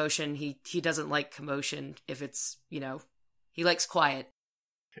lot of commotion. He doesn't like commotion. If it's he likes quiet."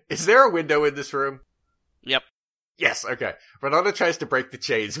 Is there a window in this room? Yep. Yes, okay. Ronaldo tries to break the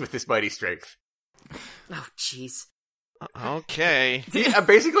chains with his mighty strength. Oh, jeez. Okay.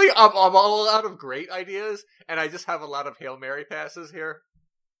 Basically, I'm all out of great ideas, and I just have a lot of Hail Mary passes here.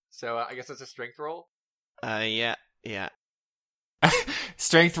 So I guess that's a strength roll? Yeah.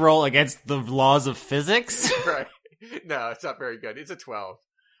 Strength roll against the laws of physics? Right. No, it's not very good. It's a 12.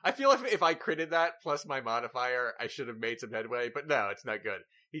 I feel like if I critted that plus my modifier, I should have made some headway, but no, it's not good.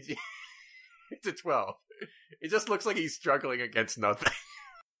 It's a 12. It just looks like he's struggling against nothing.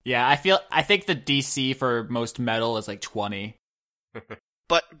 Yeah, I think the DC for most metal is like 20.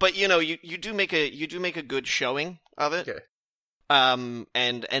 But you do make a good showing of it. Okay.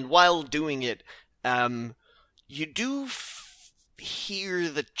 And while doing it, you do hear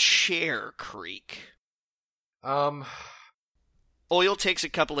the chair creak. Oil takes a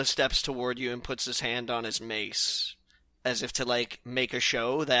couple of steps toward you and puts his hand on his mace, as if to make a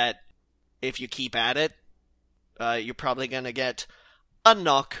show that if you keep at it, you're probably gonna get a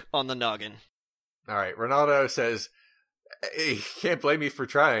knock on the noggin. Alright, Ronaldo says, "Hey, can't blame me for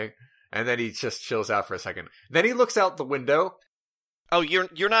trying," and then he just chills out for a second. Then he looks out the window. Oh,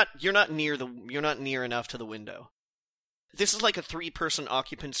 you're not near enough to the window. This is like a 3-person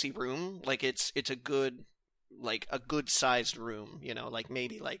occupancy room. Like it's a good sized room, like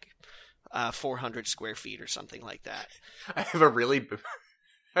maybe 400 square feet or something like that. I have a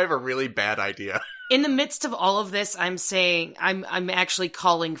really bad idea. In the midst of all of this, I'm saying I'm actually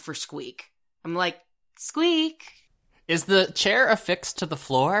calling for Squeak. I'm like, "Squeak." Is the chair affixed to the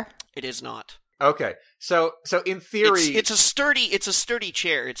floor? It is not. Okay, so in theory, it's a sturdy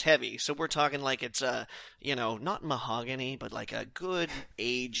chair. It's heavy, so we're talking like it's not mahogany, but like a good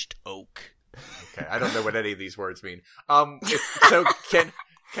aged oak. Okay, I don't know what any of these words mean. So can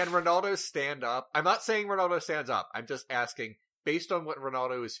Ronaldo stand up? I'm not saying Ronaldo stands up. I'm just asking, based on what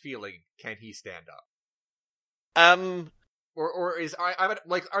Ronaldo is feeling, can he stand up? Or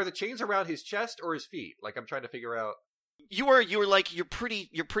are the chains around his chest or his feet? Like, I'm trying to figure out. You're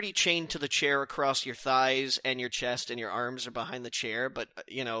pretty chained to the chair across your thighs, and your chest and your arms are behind the chair, but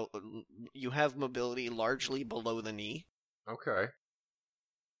you have mobility largely below the knee. Okay.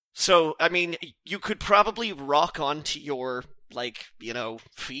 So, I mean, you could probably rock onto your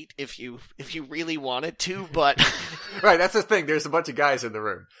feet if you really wanted to, but Right, that's the thing. There's a bunch of guys in the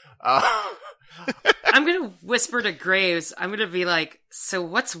room. I'm gonna whisper to Graves. I'm gonna be like, "So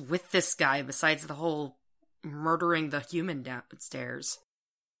what's with this guy besides the whole murdering the human downstairs?"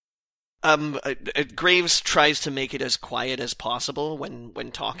 Graves tries to make it as quiet as possible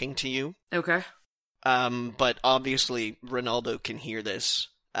when talking to you. Okay. But obviously Ronaldo can hear this.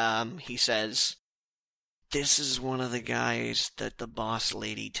 He says, "This is one of the guys that the boss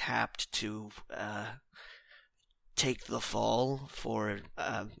lady tapped to take the fall for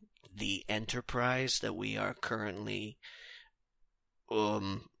the enterprise that we are currently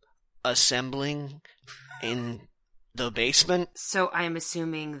assembling in the basement." So I am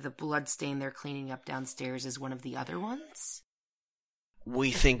assuming the bloodstain they're cleaning up downstairs is one of the other ones?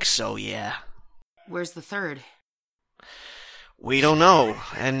 We think so, yeah. Where's the third? We don't know,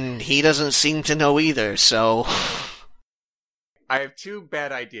 and he doesn't seem to know either, so... I have 2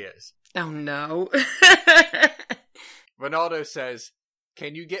 bad ideas. Oh no. Ronaldo says,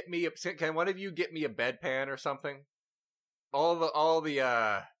 can one of you get me a bedpan or something? It's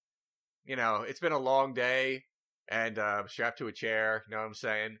been a long day, and I'm strapped to a chair, you know what I'm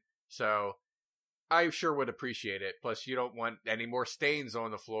saying? So, I sure would appreciate it. Plus, you don't want any more stains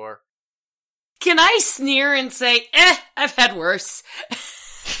on the floor. Can I sneer and say, I've had worse?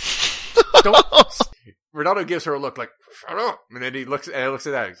 Don't. Ronaldo gives her a look like, shut up. And then he looks at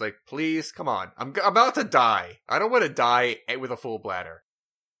that. He's like, please, come on. I'm about to die. I don't want to die with a full bladder.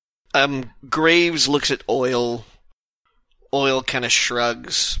 Graves looks at Oil Oil kind of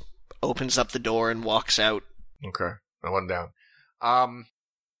shrugs, opens up the door, and walks out. Okay, I went down.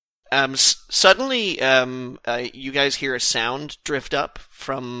 Suddenly, you guys hear a sound drift up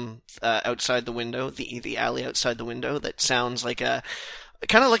from outside the window, the alley outside the window. That sounds like a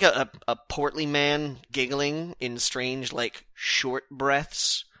portly man giggling in strange, like, short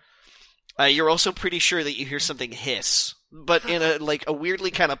breaths. You're also pretty sure that you hear something hiss, but in a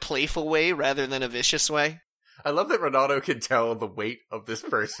weirdly kind of playful way rather than a vicious way. I love that Ronaldo can tell the weight of this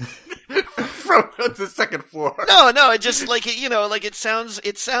person from the second floor. No, it just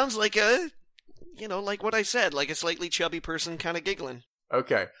it sounds like a, like what I said, like a slightly chubby person kind of giggling.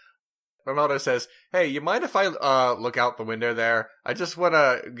 Okay. Ronaldo says, "Hey, you mind if I look out the window there? I just want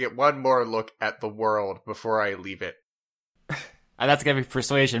to get one more look at the world before I leave it." That's gonna be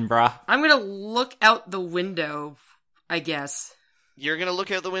persuasion, brah. I'm gonna look out the window, I guess. You're gonna look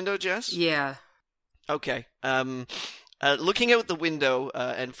out the window, Jess? Yeah. Okay. Looking out the window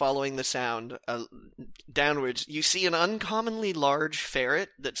and following the sound downwards, you see an uncommonly large ferret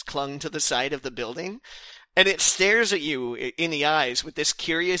that's clung to the side of the building, and it stares at you in the eyes with this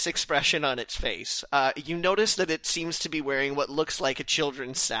curious expression on its face. You notice that it seems to be wearing what looks like a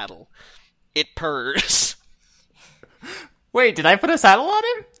children's saddle. It purrs. Wait, did I put a saddle on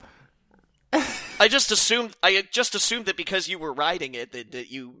him? I just assumed that because you were riding it that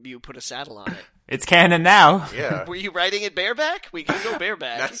you put a saddle on it. It's canon now. Yeah. Were you riding it bareback? We can go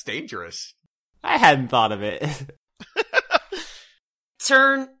bareback. That's dangerous. I hadn't thought of it.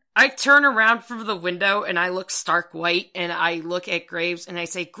 I turn around from the window and I look stark white and I look at Graves and I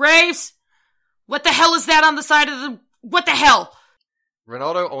say, "Graves, what the hell is that on the side of the... What the hell?"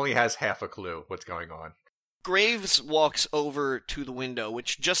 Ronaldo only has half a clue what's going on. Graves walks over to the window,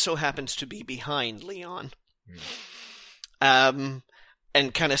 which just so happens to be behind Leon.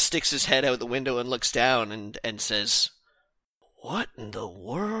 And kind of sticks his head out the window and looks down and says, "What in the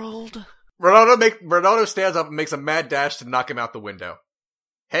world?" Ronaldo stands up and makes a mad dash to knock him out the window.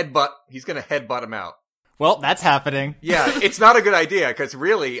 Headbutt. He's going to headbutt him out. Well, that's happening. Yeah, it's not a good idea, because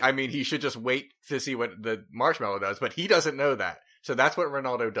really, I mean, he should just wait to see what the marshmallow does, but he doesn't know that. So that's what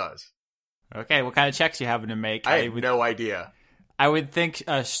Ronaldo does. Okay, what kind of checks you having to make? I have no idea. I would think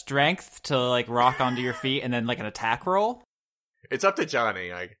strength to, like, rock onto your feet and then, like, an attack roll. It's up to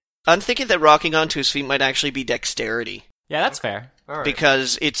Johnny. I'm thinking that rocking onto his feet might actually be dexterity. Yeah, that's fair. All right.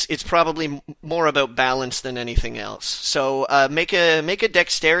 Because it's probably more about balance than anything else. So make a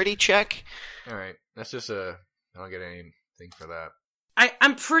dexterity check. All right. That's just I don't get anything for that.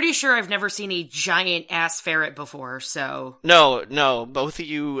 I'm pretty sure I've never seen a giant ass ferret before, so... No, both of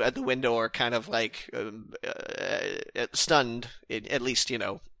you at the window are kind of like stunned, at least,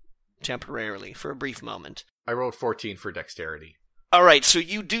 temporarily, for a brief moment. I rolled 14 for dexterity. Alright, so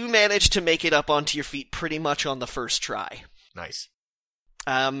you do manage to make it up onto your feet pretty much on the first try. Nice.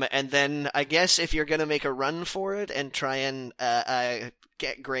 And then, I guess if you're gonna make a run for it and try and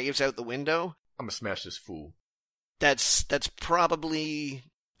get Graves out the window... I'm gonna smash this fool. That's probably...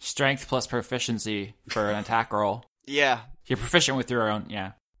 Strength plus proficiency for an attack roll. Yeah. You're proficient with your own,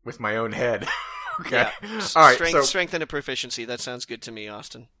 yeah. With my own head. Okay. Yeah. All right, Strength and a proficiency, that sounds good to me,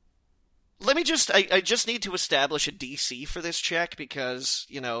 Austin. Let me I just need to establish a DC for this check because,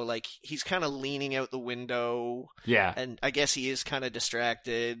 he's kind of leaning out the window. Yeah. And I guess he is kind of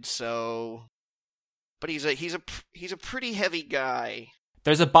distracted, so... But he's a pretty heavy guy.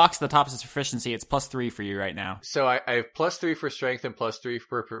 There's a box at the top that says proficiency. It's +3 for you right now. So I have +3 for strength and +3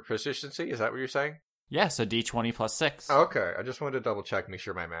 for proficiency? Is that what you're saying? Yeah, so D20 plus 6. Oh, okay. I just wanted to double check, make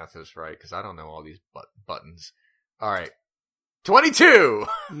sure my math is right, because I don't know all these buttons. All right. 22!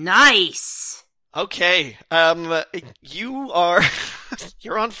 Nice! Okay,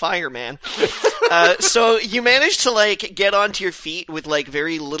 you're on fire, man. So you managed to, get onto your feet with,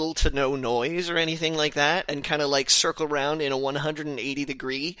 very little to no noise or anything like that, and kind of, circle around in a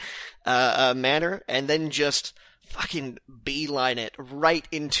 180-degree manner, and then just fucking beeline it right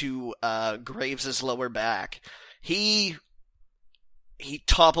into Graves' lower back. He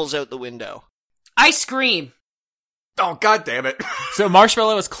topples out the window. I scream. Oh, God damn it. So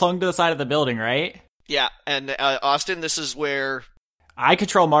Marshmallow is clung to the side of the building, right? Yeah, and Austin, this is where... I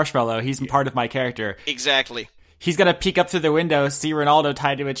control Marshmallow. He's part of my character. Exactly. He's gonna peek up through the window, see Ronaldo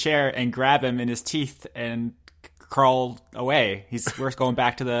tied to a chair, and grab him in his teeth and crawl away. We're going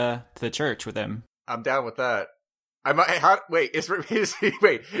back to the church with him. I'm down with that.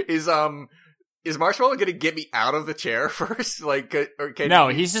 Is Marshmallow gonna get me out of the chair first?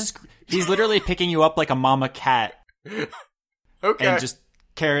 He's literally picking you up like a mama cat. Okay. And just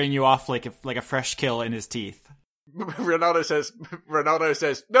carrying you off like a fresh kill in his teeth. Ronaldo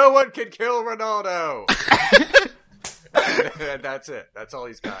says, "No one can kill Ronaldo." And that's it. That's all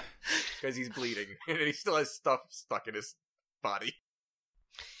he's got. Because he's bleeding. And he still has stuff stuck in his body.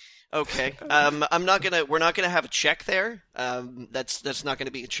 Okay. We're not gonna have a check there. That's not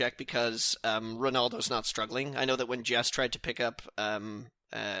gonna be a check because Ronaldo's not struggling. I know that when Jess tried to pick up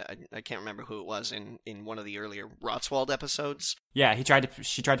I can't remember who it was in one of the earlier Rotswald episodes. Yeah, she tried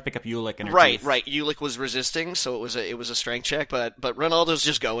to pick up Ulick in her Right. teeth. Right. Ulick was resisting, so it was a strength check, but Ronaldo's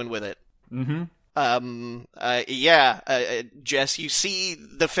just going with it. Mm-hmm. Jess, you see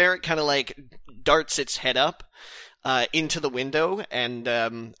the ferret kind of like darts its head up into the window, and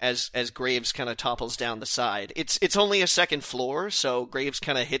as Graves kind of topples down the side. It's only a second floor, so Graves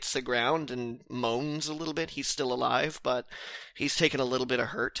kind of hits the ground and moans a little bit. He's still alive, but he's taken a little bit of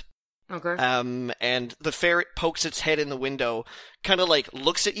hurt. Okay. And the ferret pokes its head in the window, kind of like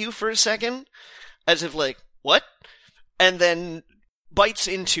looks at you for a second, as if like, what? And then bites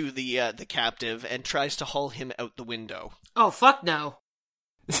into the captive and tries to haul him out the window. Oh, fuck no.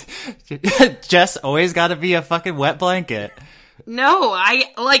 Jess always got to be a fucking wet blanket. No,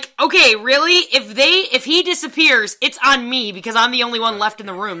 okay, really? If he disappears, it's on me because I'm the only one left in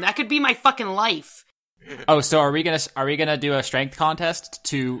the room. That could be my fucking life. Oh, so are we gonna do a strength contest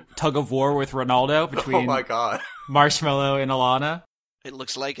to tug of war with Ronaldo between Oh my god. Marshmallow and Alana? It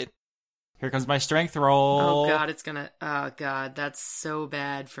looks like it. Here comes my strength roll. Oh god, that's so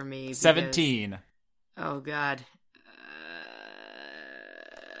bad for me. Because, 17. Oh god.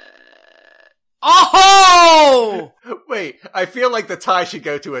 Oh! Wait, I feel like the tie should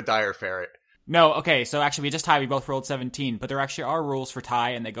go to a dire ferret. No, okay, so actually we just tied, we both rolled 17, but there actually are rules for tie,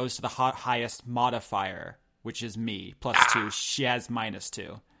 and that goes to the highest modifier, which is me, +2. She has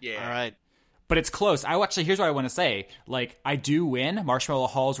 -2. Yeah. Alright. But it's close. Here's what I want to say. Like, I do win. Marshmallow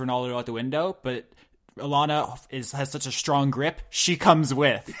hauls Ronaldo out the window, but Alana has such a strong grip, she comes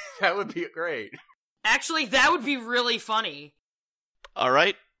with. That would be great. Actually, that would be really funny.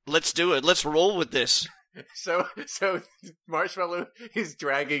 Alright, let's do it. Let's roll with this. So Marshmallow is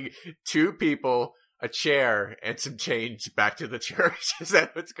dragging 2 people, a chair, and some change back to the church. Is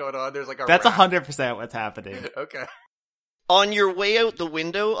that what's going on? There's like a That's raft. 100% what's happening. Okay. On your way out the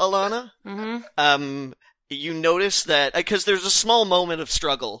window, Alana, Mm-hmm. You notice that, because there's a small moment of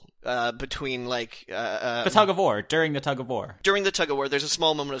struggle between, like... The tug of war, during the tug of war. During the tug of war, there's a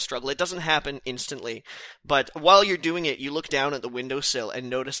small moment of struggle. It doesn't happen instantly, but while you're doing it, you look down at the windowsill and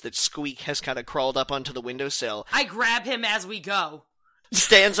notice that Squeak has kind of crawled up onto the windowsill. I grab him as we go.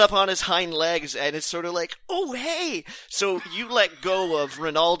 Stands up on his hind legs, and it's sort of like, oh, hey! So you let go of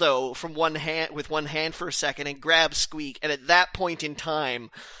Ronaldo from one hand for a second and grab Squeak, and at that point in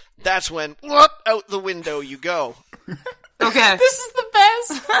time... That's when, whoop, out the window you go. Okay. This is the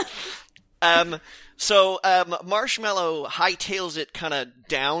best! So Marshmallow hightails it kind of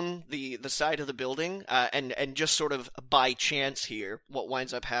down the side of the building, and just sort of by chance here, what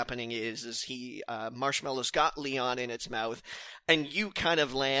winds up happening is Marshmallow's got Leon in its mouth, and you kind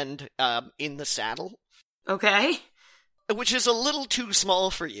of land in the saddle. Okay. Which is a little too small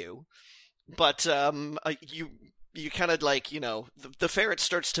for you, but you kind of like, the ferret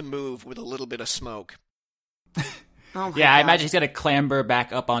starts to move with a little bit of smoke. Oh my Yeah, God. I imagine he's gonna clamber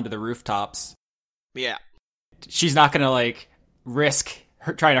back up onto the rooftops. Yeah. She's not gonna, like, risk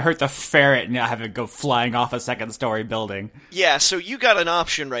trying to hurt the ferret and not have it go flying off a second-story building. Yeah, so you got an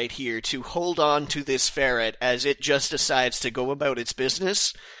option right here to hold on to this ferret as it just decides to go about its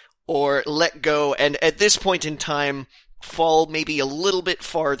business, or let go, and at this point in time, fall maybe a little bit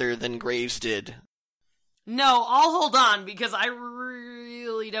farther than Graves did. No, I'll hold on because I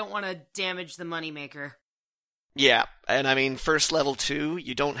really don't want to damage the moneymaker. Yeah, and I mean, first level 2,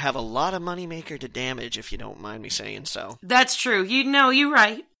 you don't have a lot of moneymaker to damage, if you don't mind me saying so. That's true. You're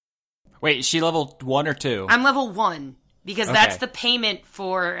right. Wait, is she level 1 or 2? I'm level 1 because Okay. that's the payment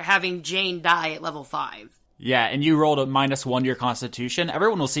for having Jane die at level 5. Yeah, and you rolled a -1 to your constitution.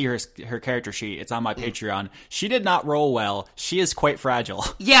 Everyone will see her character sheet. It's on my Patreon. She did not roll well. She is quite fragile.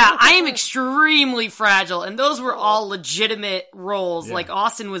 Yeah, I am extremely fragile, and those were all legitimate rolls. Yeah. Like,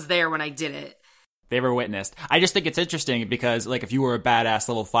 Austin was there when I did it. They were witnessed. I just think it's interesting because, like, if you were a badass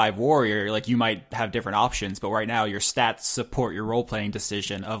level 5 warrior, like, you might have different options, but right now your stats support your role-playing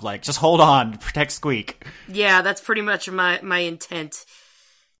decision of, like, just hold on, protect Squeak. Yeah, that's pretty much my intent.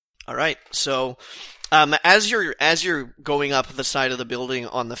 Alright, so... as you're going up the side of the building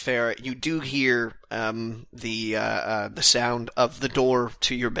on the ferret, you do hear the sound of the door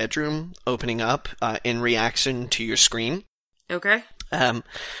to your bedroom opening up in reaction to your scream. Okay.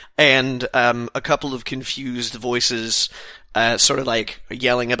 And a couple of confused voices sort of like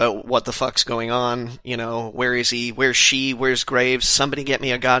yelling about what the fuck's going on, you know, where is he, where's she, where's Graves, somebody get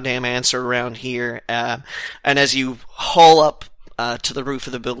me a goddamn answer around here. And as you haul up to the roof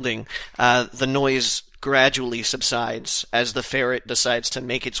of the building, the noise gradually subsides as the ferret decides to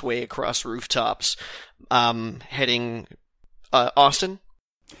make its way across rooftops, heading, Austin?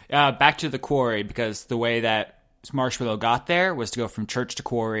 Back to the quarry, because the way that Marshmallow got there was to go from church to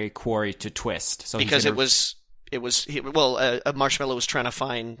quarry, quarry to twist. So because Marshmallow was trying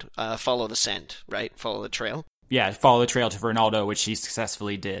to follow the scent, right? Follow the trail. Yeah, follow the trail to Ronaldo, which he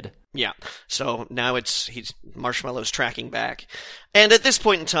successfully did. Yeah. So now Marshmallow's tracking back, and at this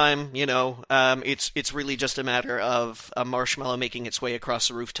point in time, you know, it's really just a matter of Marshmallow making its way across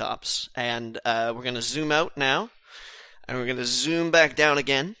the rooftops, and we're gonna zoom out now, and we're gonna zoom back down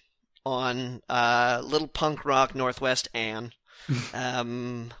again on little punk rock Northwest Anne,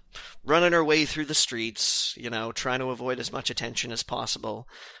 running her way through the streets, you know, trying to avoid as much attention as possible.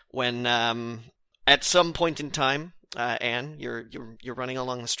 When at some point in time, Anne, you're running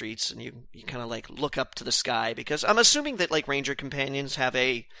along the streets, and you kind of like look up to the sky, because I'm assuming that like Ranger companions have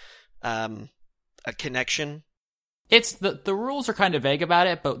a connection. It's the rules are kind of vague about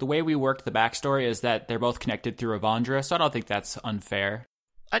it, but the way we worked the backstory is that they're both connected through Avandra, so I don't think that's unfair.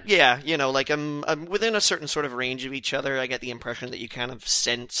 Yeah, you know, like I'm within a certain sort of range of each other. I get the impression that you kind of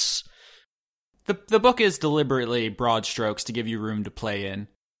sense. The book is deliberately broad strokes to give you room to play in.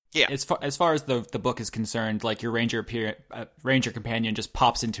 Yeah. As far as the book is concerned, like your Ranger companion just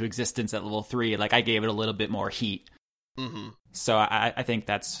pops into existence at level 3. Like I gave it a little bit more heat. Mm-hmm. So I think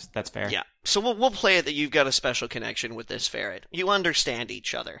that's fair. Yeah. So we'll play it that you've got a special connection with this ferret. You understand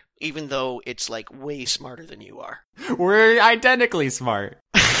each other, even though it's like way smarter than you are. We're identically smart.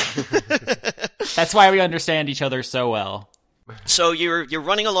 That's why we understand each other so well. So you're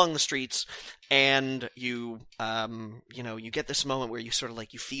running along the streets, and you get this moment where you sort of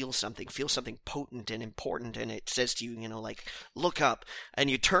like you feel something potent and important, and it says to you, you know, like, look up, and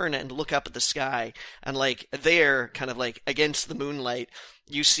you turn and look up at the sky, and like there, kind of like against the moonlight,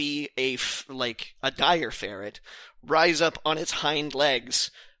 you see a dire ferret rise up on its hind legs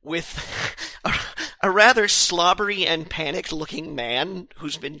with a rather slobbery and panicked-looking man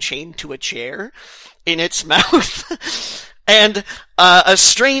who's been chained to a chair in its mouth. And a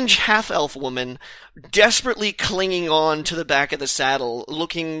strange half-elf woman desperately clinging on to the back of the saddle,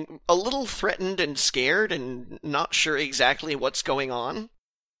 looking a little threatened and scared and not sure exactly what's going on.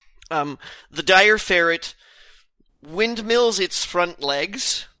 The dire ferret windmills its front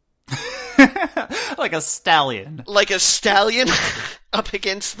legs. Like a stallion. Like a stallion up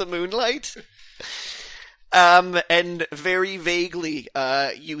against the moonlight. And very vaguely,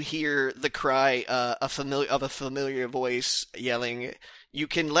 you hear the cry of a familiar voice yelling, "You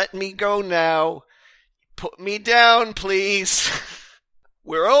can let me go now. Put me down, please.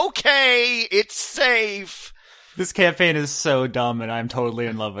 We're okay. It's safe." This campaign is so dumb, and I'm totally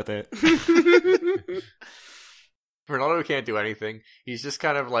in love with it. Ronaldo can't do anything. He's just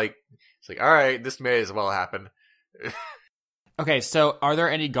kind of like, it's like, all right, this may as well happen. Okay, so are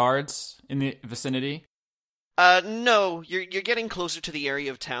there any guards in the vicinity? No, you're getting closer to the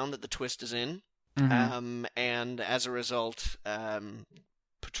area of town that the twist is in. Mm-hmm. And as a result,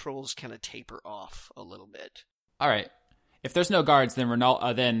 patrols kind of taper off a little bit. All right. If there's no guards, then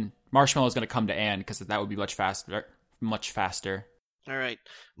then Marshmallow is going to come to Anne, because that would be much faster. Much faster. All right.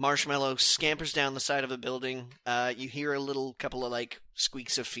 Marshmallow scampers down the side of a building. You hear a couple of like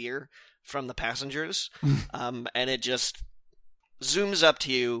squeaks of fear from the passengers, and it just zooms up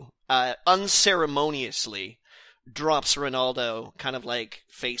to you, unceremoniously drops Ronaldo kind of like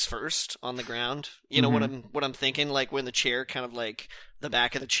face first on the ground. You know what I'm thinking? Like when the chair kind of like the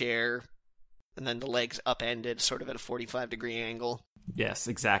back of the chair and then the legs upended sort of at a 45-degree angle. Yes,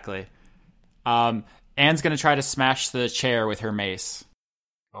 exactly. Anne's going to try to smash the chair with her mace.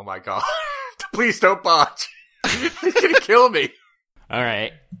 Oh my god. Please don't botch. He's going to kill me. All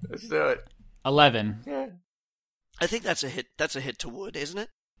right. Let's do it. 11. Yeah. I think that's a hit. That's a hit to wood, isn't it?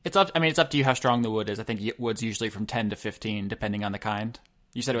 It's up to you how strong the wood is. I think wood's usually from 10 to 15, depending on the kind.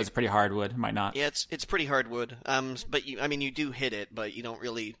 You said it was a pretty hard wood. It might not. Yeah, it's pretty hard wood. But you do hit it, but you don't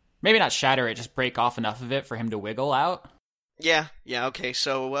really. Maybe not shatter it, just break off enough of it for him to wiggle out. Yeah, okay.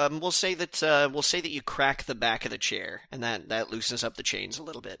 So we'll say that you crack the back of the chair, and that loosens up the chains a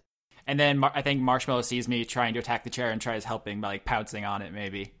little bit. And then I think Marshmallow sees me trying to attack the chair and tries helping by like pouncing on it,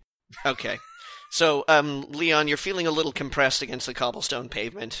 maybe. Okay. So, Leon, you're feeling a little compressed against the cobblestone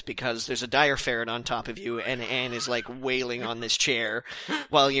pavement because there's a dire ferret on top of you, and Anne is like wailing on this chair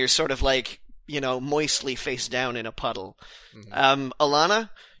while you're sort of like moistly face down in a puddle. Alana?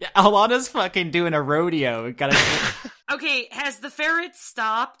 Yeah, Alana's fucking doing a rodeo. Okay, has the ferret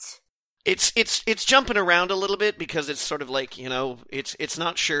stopped? It's jumping around a little bit because it's sort of like, it's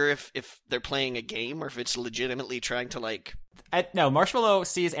not sure if they're playing a game or if it's legitimately trying to like... No, Marshmallow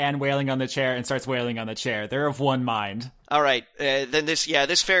sees Anne wailing on the chair and starts wailing on the chair. They're of one mind. All right, then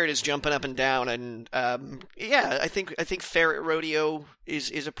this ferret is jumping up and down, and I think ferret rodeo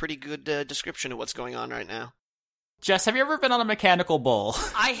is a pretty good description of what's going on right now. Jess, have you ever been on a mechanical bull?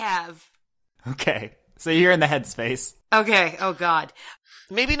 I have. Okay, so you're in the headspace. Okay, oh god.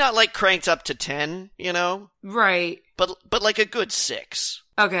 Maybe not like cranked up to 10, Right. But like a good 6.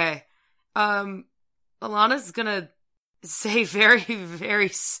 Okay. Alana's gonna say very,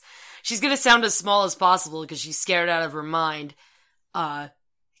 very... She's gonna sound as small as possible because she's scared out of her mind. Can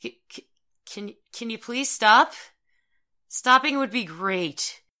you please stop? Stopping would be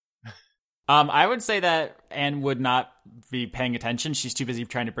great. I would say that Anne would not be paying attention. She's too busy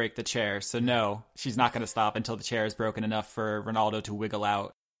trying to break the chair. So no, she's not going to stop until the chair is broken enough for Ronaldo to wiggle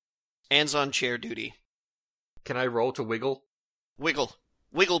out. Anne's on chair duty. Can I roll to wiggle? Wiggle.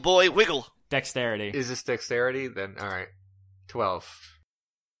 Wiggle, boy, wiggle. Dexterity. Is this dexterity? Then, alright. 12.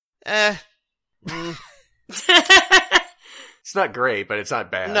 It's not great, but it's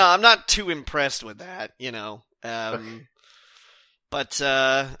not bad. No, I'm not too impressed with that, But,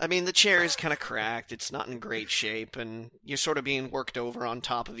 the chair is kind of cracked. It's not in great shape, and you're sort of being worked over on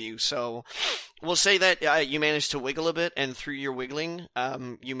top of you. So we'll say that you managed to wiggle a bit, and through your wiggling,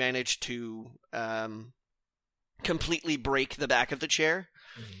 you managed to completely break the back of the chair.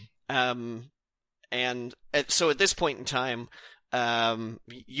 And so at this point in time,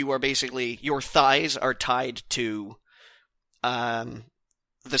 you are basically, your thighs are tied to the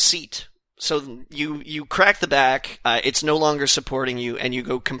seat. So you crack the back, it's no longer supporting you, and you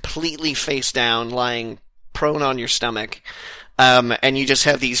go completely face down, lying prone on your stomach, and you just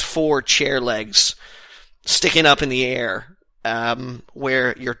have these 4 chair legs sticking up in the air,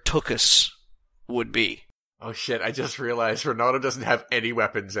 where your tuchus would be. Oh shit, I just realized Ronaldo doesn't have any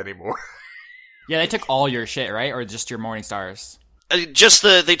weapons anymore. Yeah, they took all your shit, right? Or just your Morning Stars? They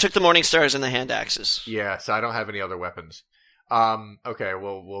took the Morning Stars and the hand axes. Yeah, so I don't have any other weapons. Okay,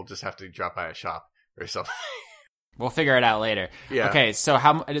 we'll just have to drop by a shop or something. We'll figure it out later. Yeah. Okay, so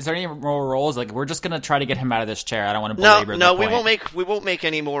is there any more rolls? Like, we're just gonna try to get him out of this chair. I don't want to belabor No, the point. we won't make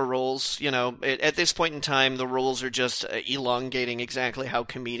any more rolls. At this point in time, the rolls are just elongating exactly how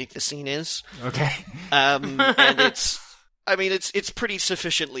comedic the scene is. Okay. And it's pretty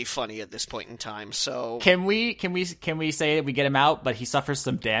sufficiently funny at this point in time. So can we say that we get him out, but he suffers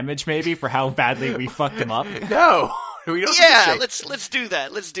some damage maybe for how badly we fucked him up? No. We don't let's do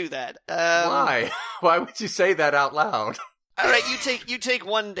that. Let's do that. Why? Why would you say that out loud? All right, you take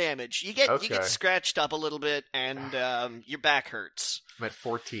 1 damage. You get scratched up a little bit, and your back hurts. I'm at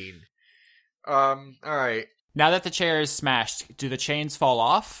 14. All right. Now that the chair is smashed, do the chains fall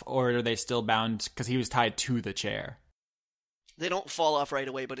off, or are they still bound because he was tied to the chair? They don't fall off right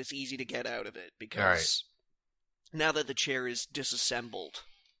away, but it's easy to get out of it because now that the chair is disassembled.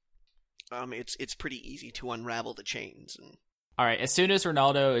 It's pretty easy to unravel the chains. All right, as soon as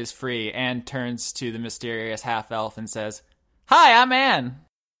Ronaldo is free, Anne turns to the mysterious half-elf and says, "Hi, I'm Anne."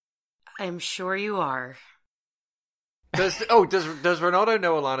 I'm sure you are. Does Ronaldo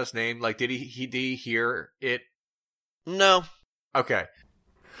know Alana's name? Like, did he hear it? No. Okay.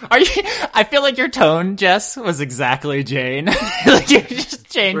 I feel like your tone, Jess, was exactly Jane. Like you're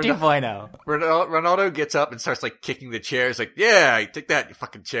just Jane 2.0. Ronaldo gets up and starts like kicking the chair. He's like, "Yeah, take that, you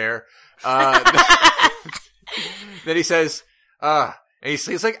fucking chair." Then he says, and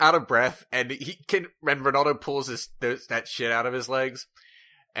he's like out of breath, and Ronaldo pulls that shit out of his legs,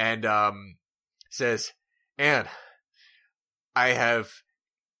 and says, "Anne, I have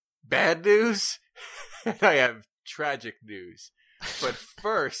bad news, and I have tragic news. But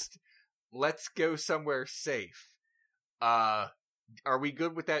first, let's go somewhere safe. Are we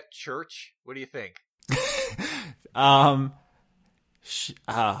good with that church? What do you think?"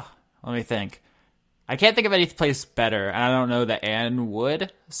 Let me think. I can't think of any place better, and I don't know that Anne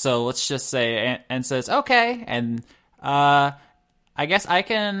would. So let's just say Anne says, "Okay," and I guess I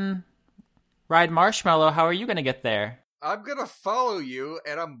can ride Marshmallow. How are you going to get there? "I'm going to follow you,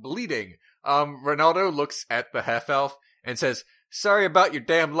 and I'm bleeding." Ronaldo looks at the half-elf and says, "Sorry about your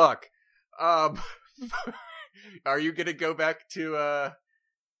damn luck. Are you going to go back to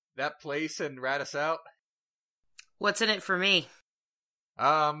that place and rat us out?" What's in it for me?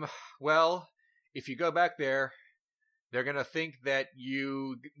 Well, if you go back there, they're gonna think that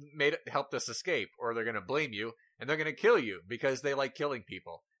you helped us escape, or they're gonna blame you, and they're gonna kill you, because they like killing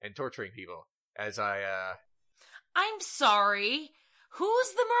people and torturing people. as I I'm sorry. Who's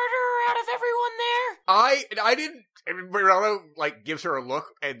the murderer out of everyone there? I didn't. And Ronaldo like gives her a look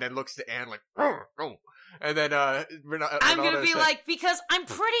and then looks to Anne like, oh. And then Ronaldo I'm gonna be says, like, because I'm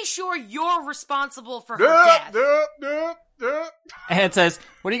pretty sure you're responsible for her death. And it says,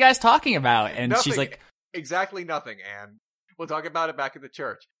 what are you guys talking about? And Nothing. she's like, exactly nothing, Anne. We'll talk about it back at the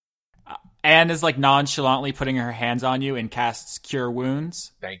church. Anne is like nonchalantly putting her hands on you and casts Cure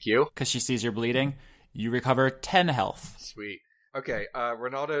Wounds Thank you. because she sees you're bleeding. You recover 10 health. Sweet. Okay,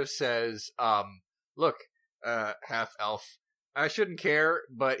 Ronaldo says, look, half-elf, I shouldn't care,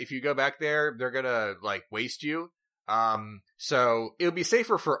 but if you go back there, they're gonna, like, waste you. So it'll be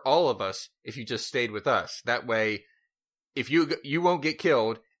safer for all of us if you just stayed with us. That way, if you won't get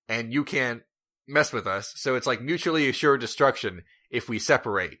killed, and you can't mess with us, so it's like mutually assured destruction if we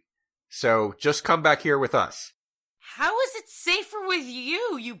separate. So just come back here with us. How is it safer with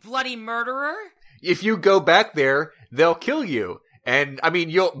you, you bloody murderer? If you go back there, they'll kill you. And, I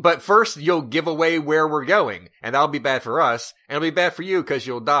mean, but first you'll give away where we're going, and that'll be bad for us, and it'll be bad for you because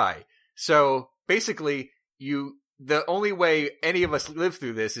you'll die. So, basically, the only way any of us live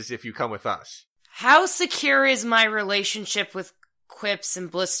through this is if you come with us. How secure is my relationship with Quips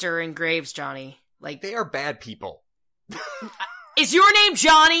and Blister and Graves, Johnny? Like, They are bad people. is your name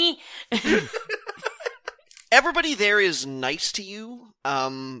Johnny? Everybody there is nice to you,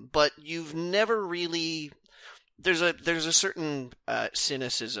 but you've never really. There's a certain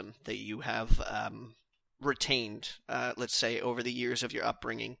cynicism that you have retained, let's say, over the years of your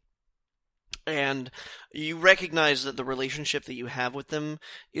upbringing, and you recognize that the relationship that you have with them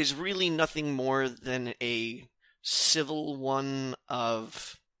is really nothing more than a civil one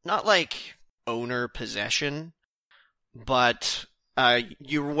of not like owner possession, but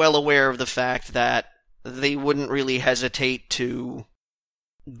you're well aware of the fact that they wouldn't really hesitate to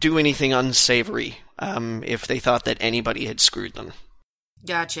do anything unsavory if they thought that anybody had screwed them.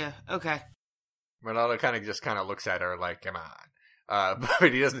 Gotcha. Okay. Ronaldo kind of looks at her like, come on.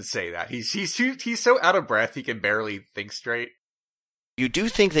 But he doesn't say that. He's so out of breath he can barely think straight. You do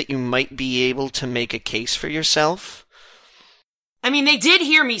think that you might be able to make a case for yourself? I mean, they did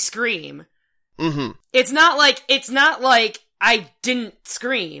hear me scream. Mm-hmm. It's not like I didn't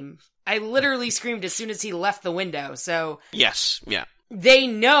scream. I literally screamed as soon as he left the window, so... Yes, yeah. They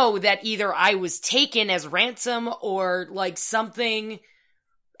know that either I was taken as ransom or, like, something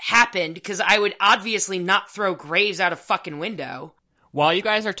happened, because I would obviously not throw Graves out a fucking window. While you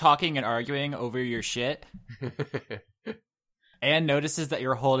guys are talking and arguing over your shit, Anne notices that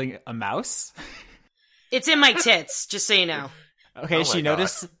you're holding a mouse. It's in my tits, just so you know. Okay, Oh she my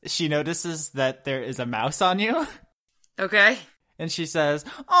God. notices that there is a mouse on you. Okay? And she says,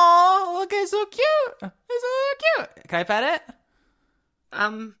 "Oh, look, it's so cute! It's so cute! Can I pet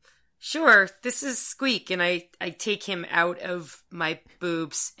it?" Sure. This is Squeak, and I take him out of my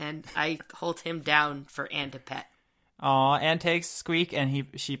boobs, and I hold him down for Anne to pet. Aw, Anne takes Squeak, and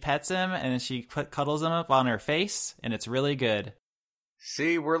she pets him, and then she cuddles him up on her face, and it's really good.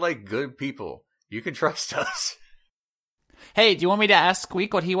 See, we're like good people. You can trust us. Hey, do you want me to ask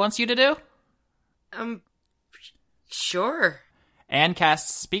Squeak what he wants you to do? Sure. Anne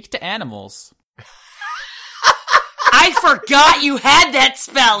casts Speak to Animals. I forgot you had that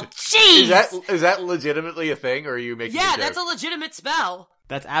spell. Jeez. Is that legitimately a thing, or are you making a Yeah, joke? that's a legitimate spell.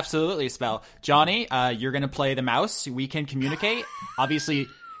 That's absolutely a spell. Johnny, you're going to play the mouse. We can communicate. Obviously,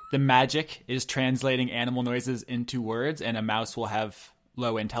 the magic is translating animal noises into words, and a mouse will have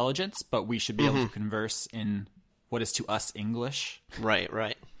low intelligence, but we should be able to converse in what is to us English.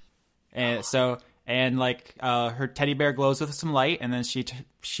 Right. And so, and like her teddy bear glows with some light, and then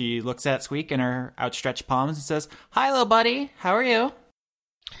she looks at Squeak in her outstretched palms and says, "Hi, little buddy. How are you?"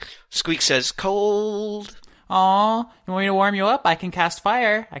 Squeak says, "Cold." Aw, you want me to warm you up? I can cast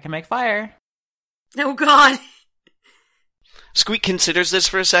fire. I can make fire. Oh, God. Squeak considers this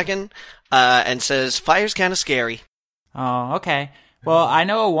for a second, and says, "Fire's kind of scary." Oh, okay. Well, I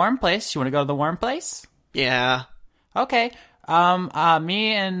know a warm place. You want to go to the warm place? Yeah. Okay.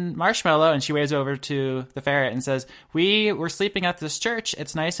 Me and Marshmallow, and she waves over to the ferret and says, we were sleeping at this church.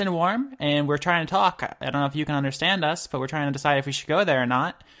 It's nice and warm, and we're trying to talk. I don't know if you can understand us, but we're trying to decide if we should go there or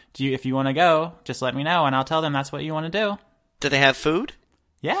not. If you want to go, just let me know, and I'll tell them that's what you want to do. Do they have food?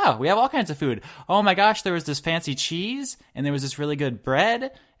 Yeah, we have all kinds of food. Oh my gosh, there was this fancy cheese, and there was this really good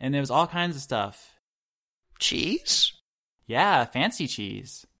bread, and there was all kinds of stuff. Cheese? Yeah, fancy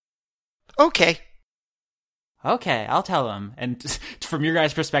cheese. Okay. Okay, I'll tell them. And from your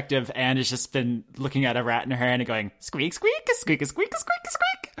guys' perspective, Anne has just been looking at a rat in her hand and going, squeak, squeak, squeak, squeak, squeak,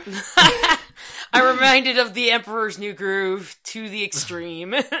 squeak. I'm reminded of the Emperor's New Groove to the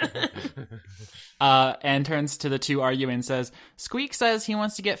extreme. Anne turns to the two arguing and says, Squeak says he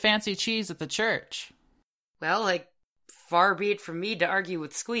wants to get fancy cheese at the church. Well, like, far be it from me to argue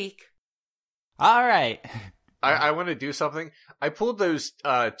with Squeak. All right. I want to do something. I pulled those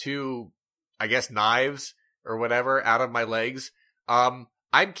two, I guess, knives or whatever out of my legs. I'm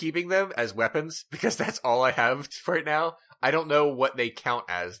keeping them as weapons because that's all I have right now. I don't know what they count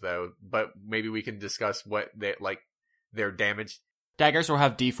as though, but maybe we can discuss what they like their damage. Daggers will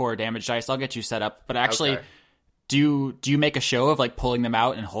have D4 damage dice. I'll get you set up. But actually, Okay. do you make a show of like pulling them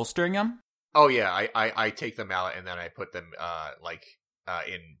out and holstering them? Oh yeah, I take them out and then I put them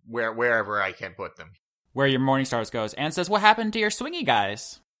in wherever I can put them. Where your Morningstars goes. Anne says, what happened to your swingy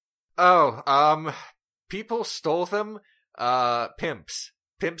guys? Oh, people stole them.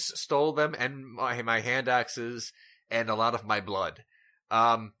 Pimps stole them and my hand axes and a lot of my blood.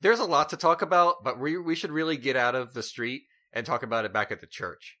 There's a lot to talk about, but we should really get out of the street and talk about it back at the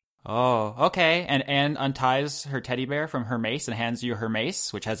church. Oh, okay. And Anne unties her teddy bear from her mace and hands you her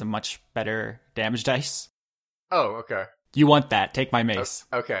mace, which has a much better damage dice. Oh, okay. You want that. Take my mace.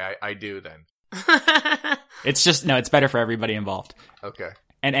 Okay, I do then. It's just, no, it's better for everybody involved. Okay.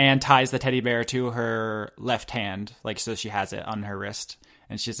 And Anne ties the teddy bear to her left hand, like so she has it on her wrist.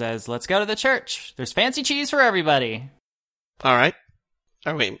 And she says, let's go to the church. There's fancy cheese for everybody. All right.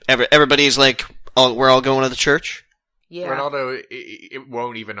 Are we? Everybody's like, we're all going to the church? Yeah. Ronaldo it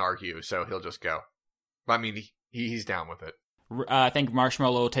won't even argue, so he'll just go. I mean, he's down with it. I think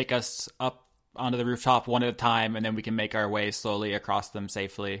Marshmallow will take us up onto the rooftop one at a time, and then we can make our way slowly across them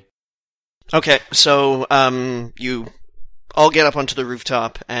safely. Okay, so you all get up onto the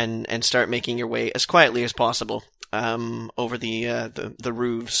rooftop and start making your way as quietly as possible over the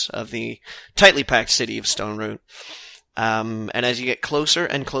roofs of the tightly packed city of Stone Root. And as you get closer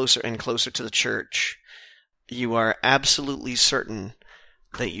and closer and closer to the church, you are absolutely certain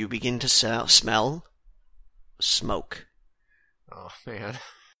that you begin to smell smoke. Oh, man.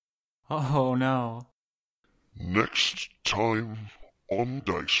 Oh, no. Next time on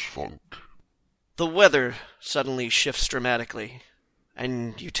Dice Funk. The weather suddenly shifts dramatically,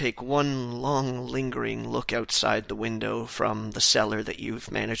 and you take one long, lingering look outside the window from the cellar that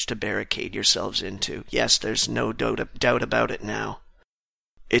you've managed to barricade yourselves into. Yes, there's no doubt about it now.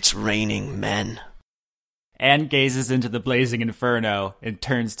 It's raining men. Anne gazes into the blazing inferno and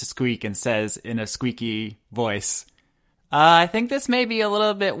turns to Squeak and says in a squeaky voice, I think this may be a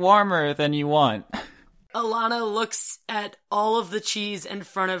little bit warmer than you want. Alana looks at all of the cheese in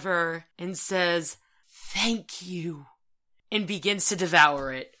front of her and says, thank you, and begins to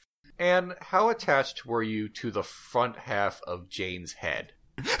devour it. And how attached were you to the front half of Jane's head?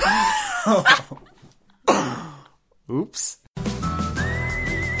 Oops.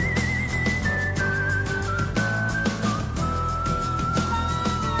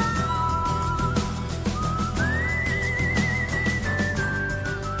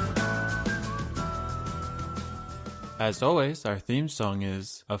 As always, our theme song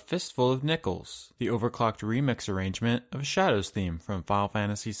is A Fistful of Nickels, the overclocked remix arrangement of Shadow's theme from Final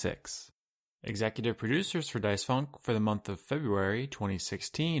Fantasy VI. Executive producers for Dice Funk for the month of February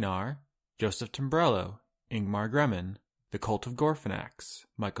 2016 are Joseph Tombrello, Ingmar Gremin, The Cult of Gorfanax,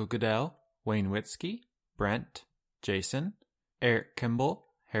 Michael Goodell, Wayne Witzke, Brent, Jason, Eric Kimball,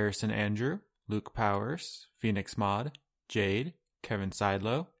 Harrison Andrew, Luke Powers, Phoenix Mod, Jade, Kevin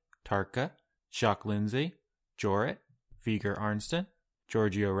Seidlow, Tarka, Jacques Lindsay, Jorit, Viger Arnston,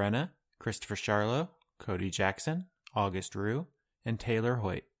 Giorgio Renna, Christopher Charlo, Cody Jackson, August Rue, and Taylor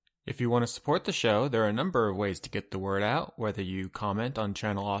Hoyt. If you want to support the show, there are a number of ways to get the word out, whether you comment on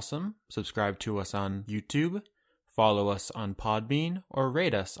Channel Awesome, subscribe to us on YouTube, follow us on Podbean, or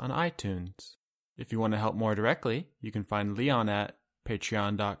rate us on iTunes. If you want to help more directly, you can find Leon at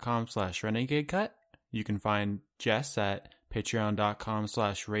patreon.com/renegadecut. You can find Jess at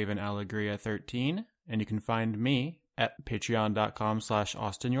patreon.com/ravenalegria13. And you can find me at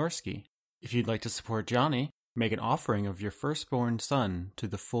patreon.com/Austin Yorsky. If you'd like to support Johnny, make an offering of your firstborn son to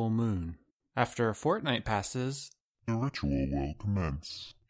the full moon. After a fortnight passes, The ritual will commence.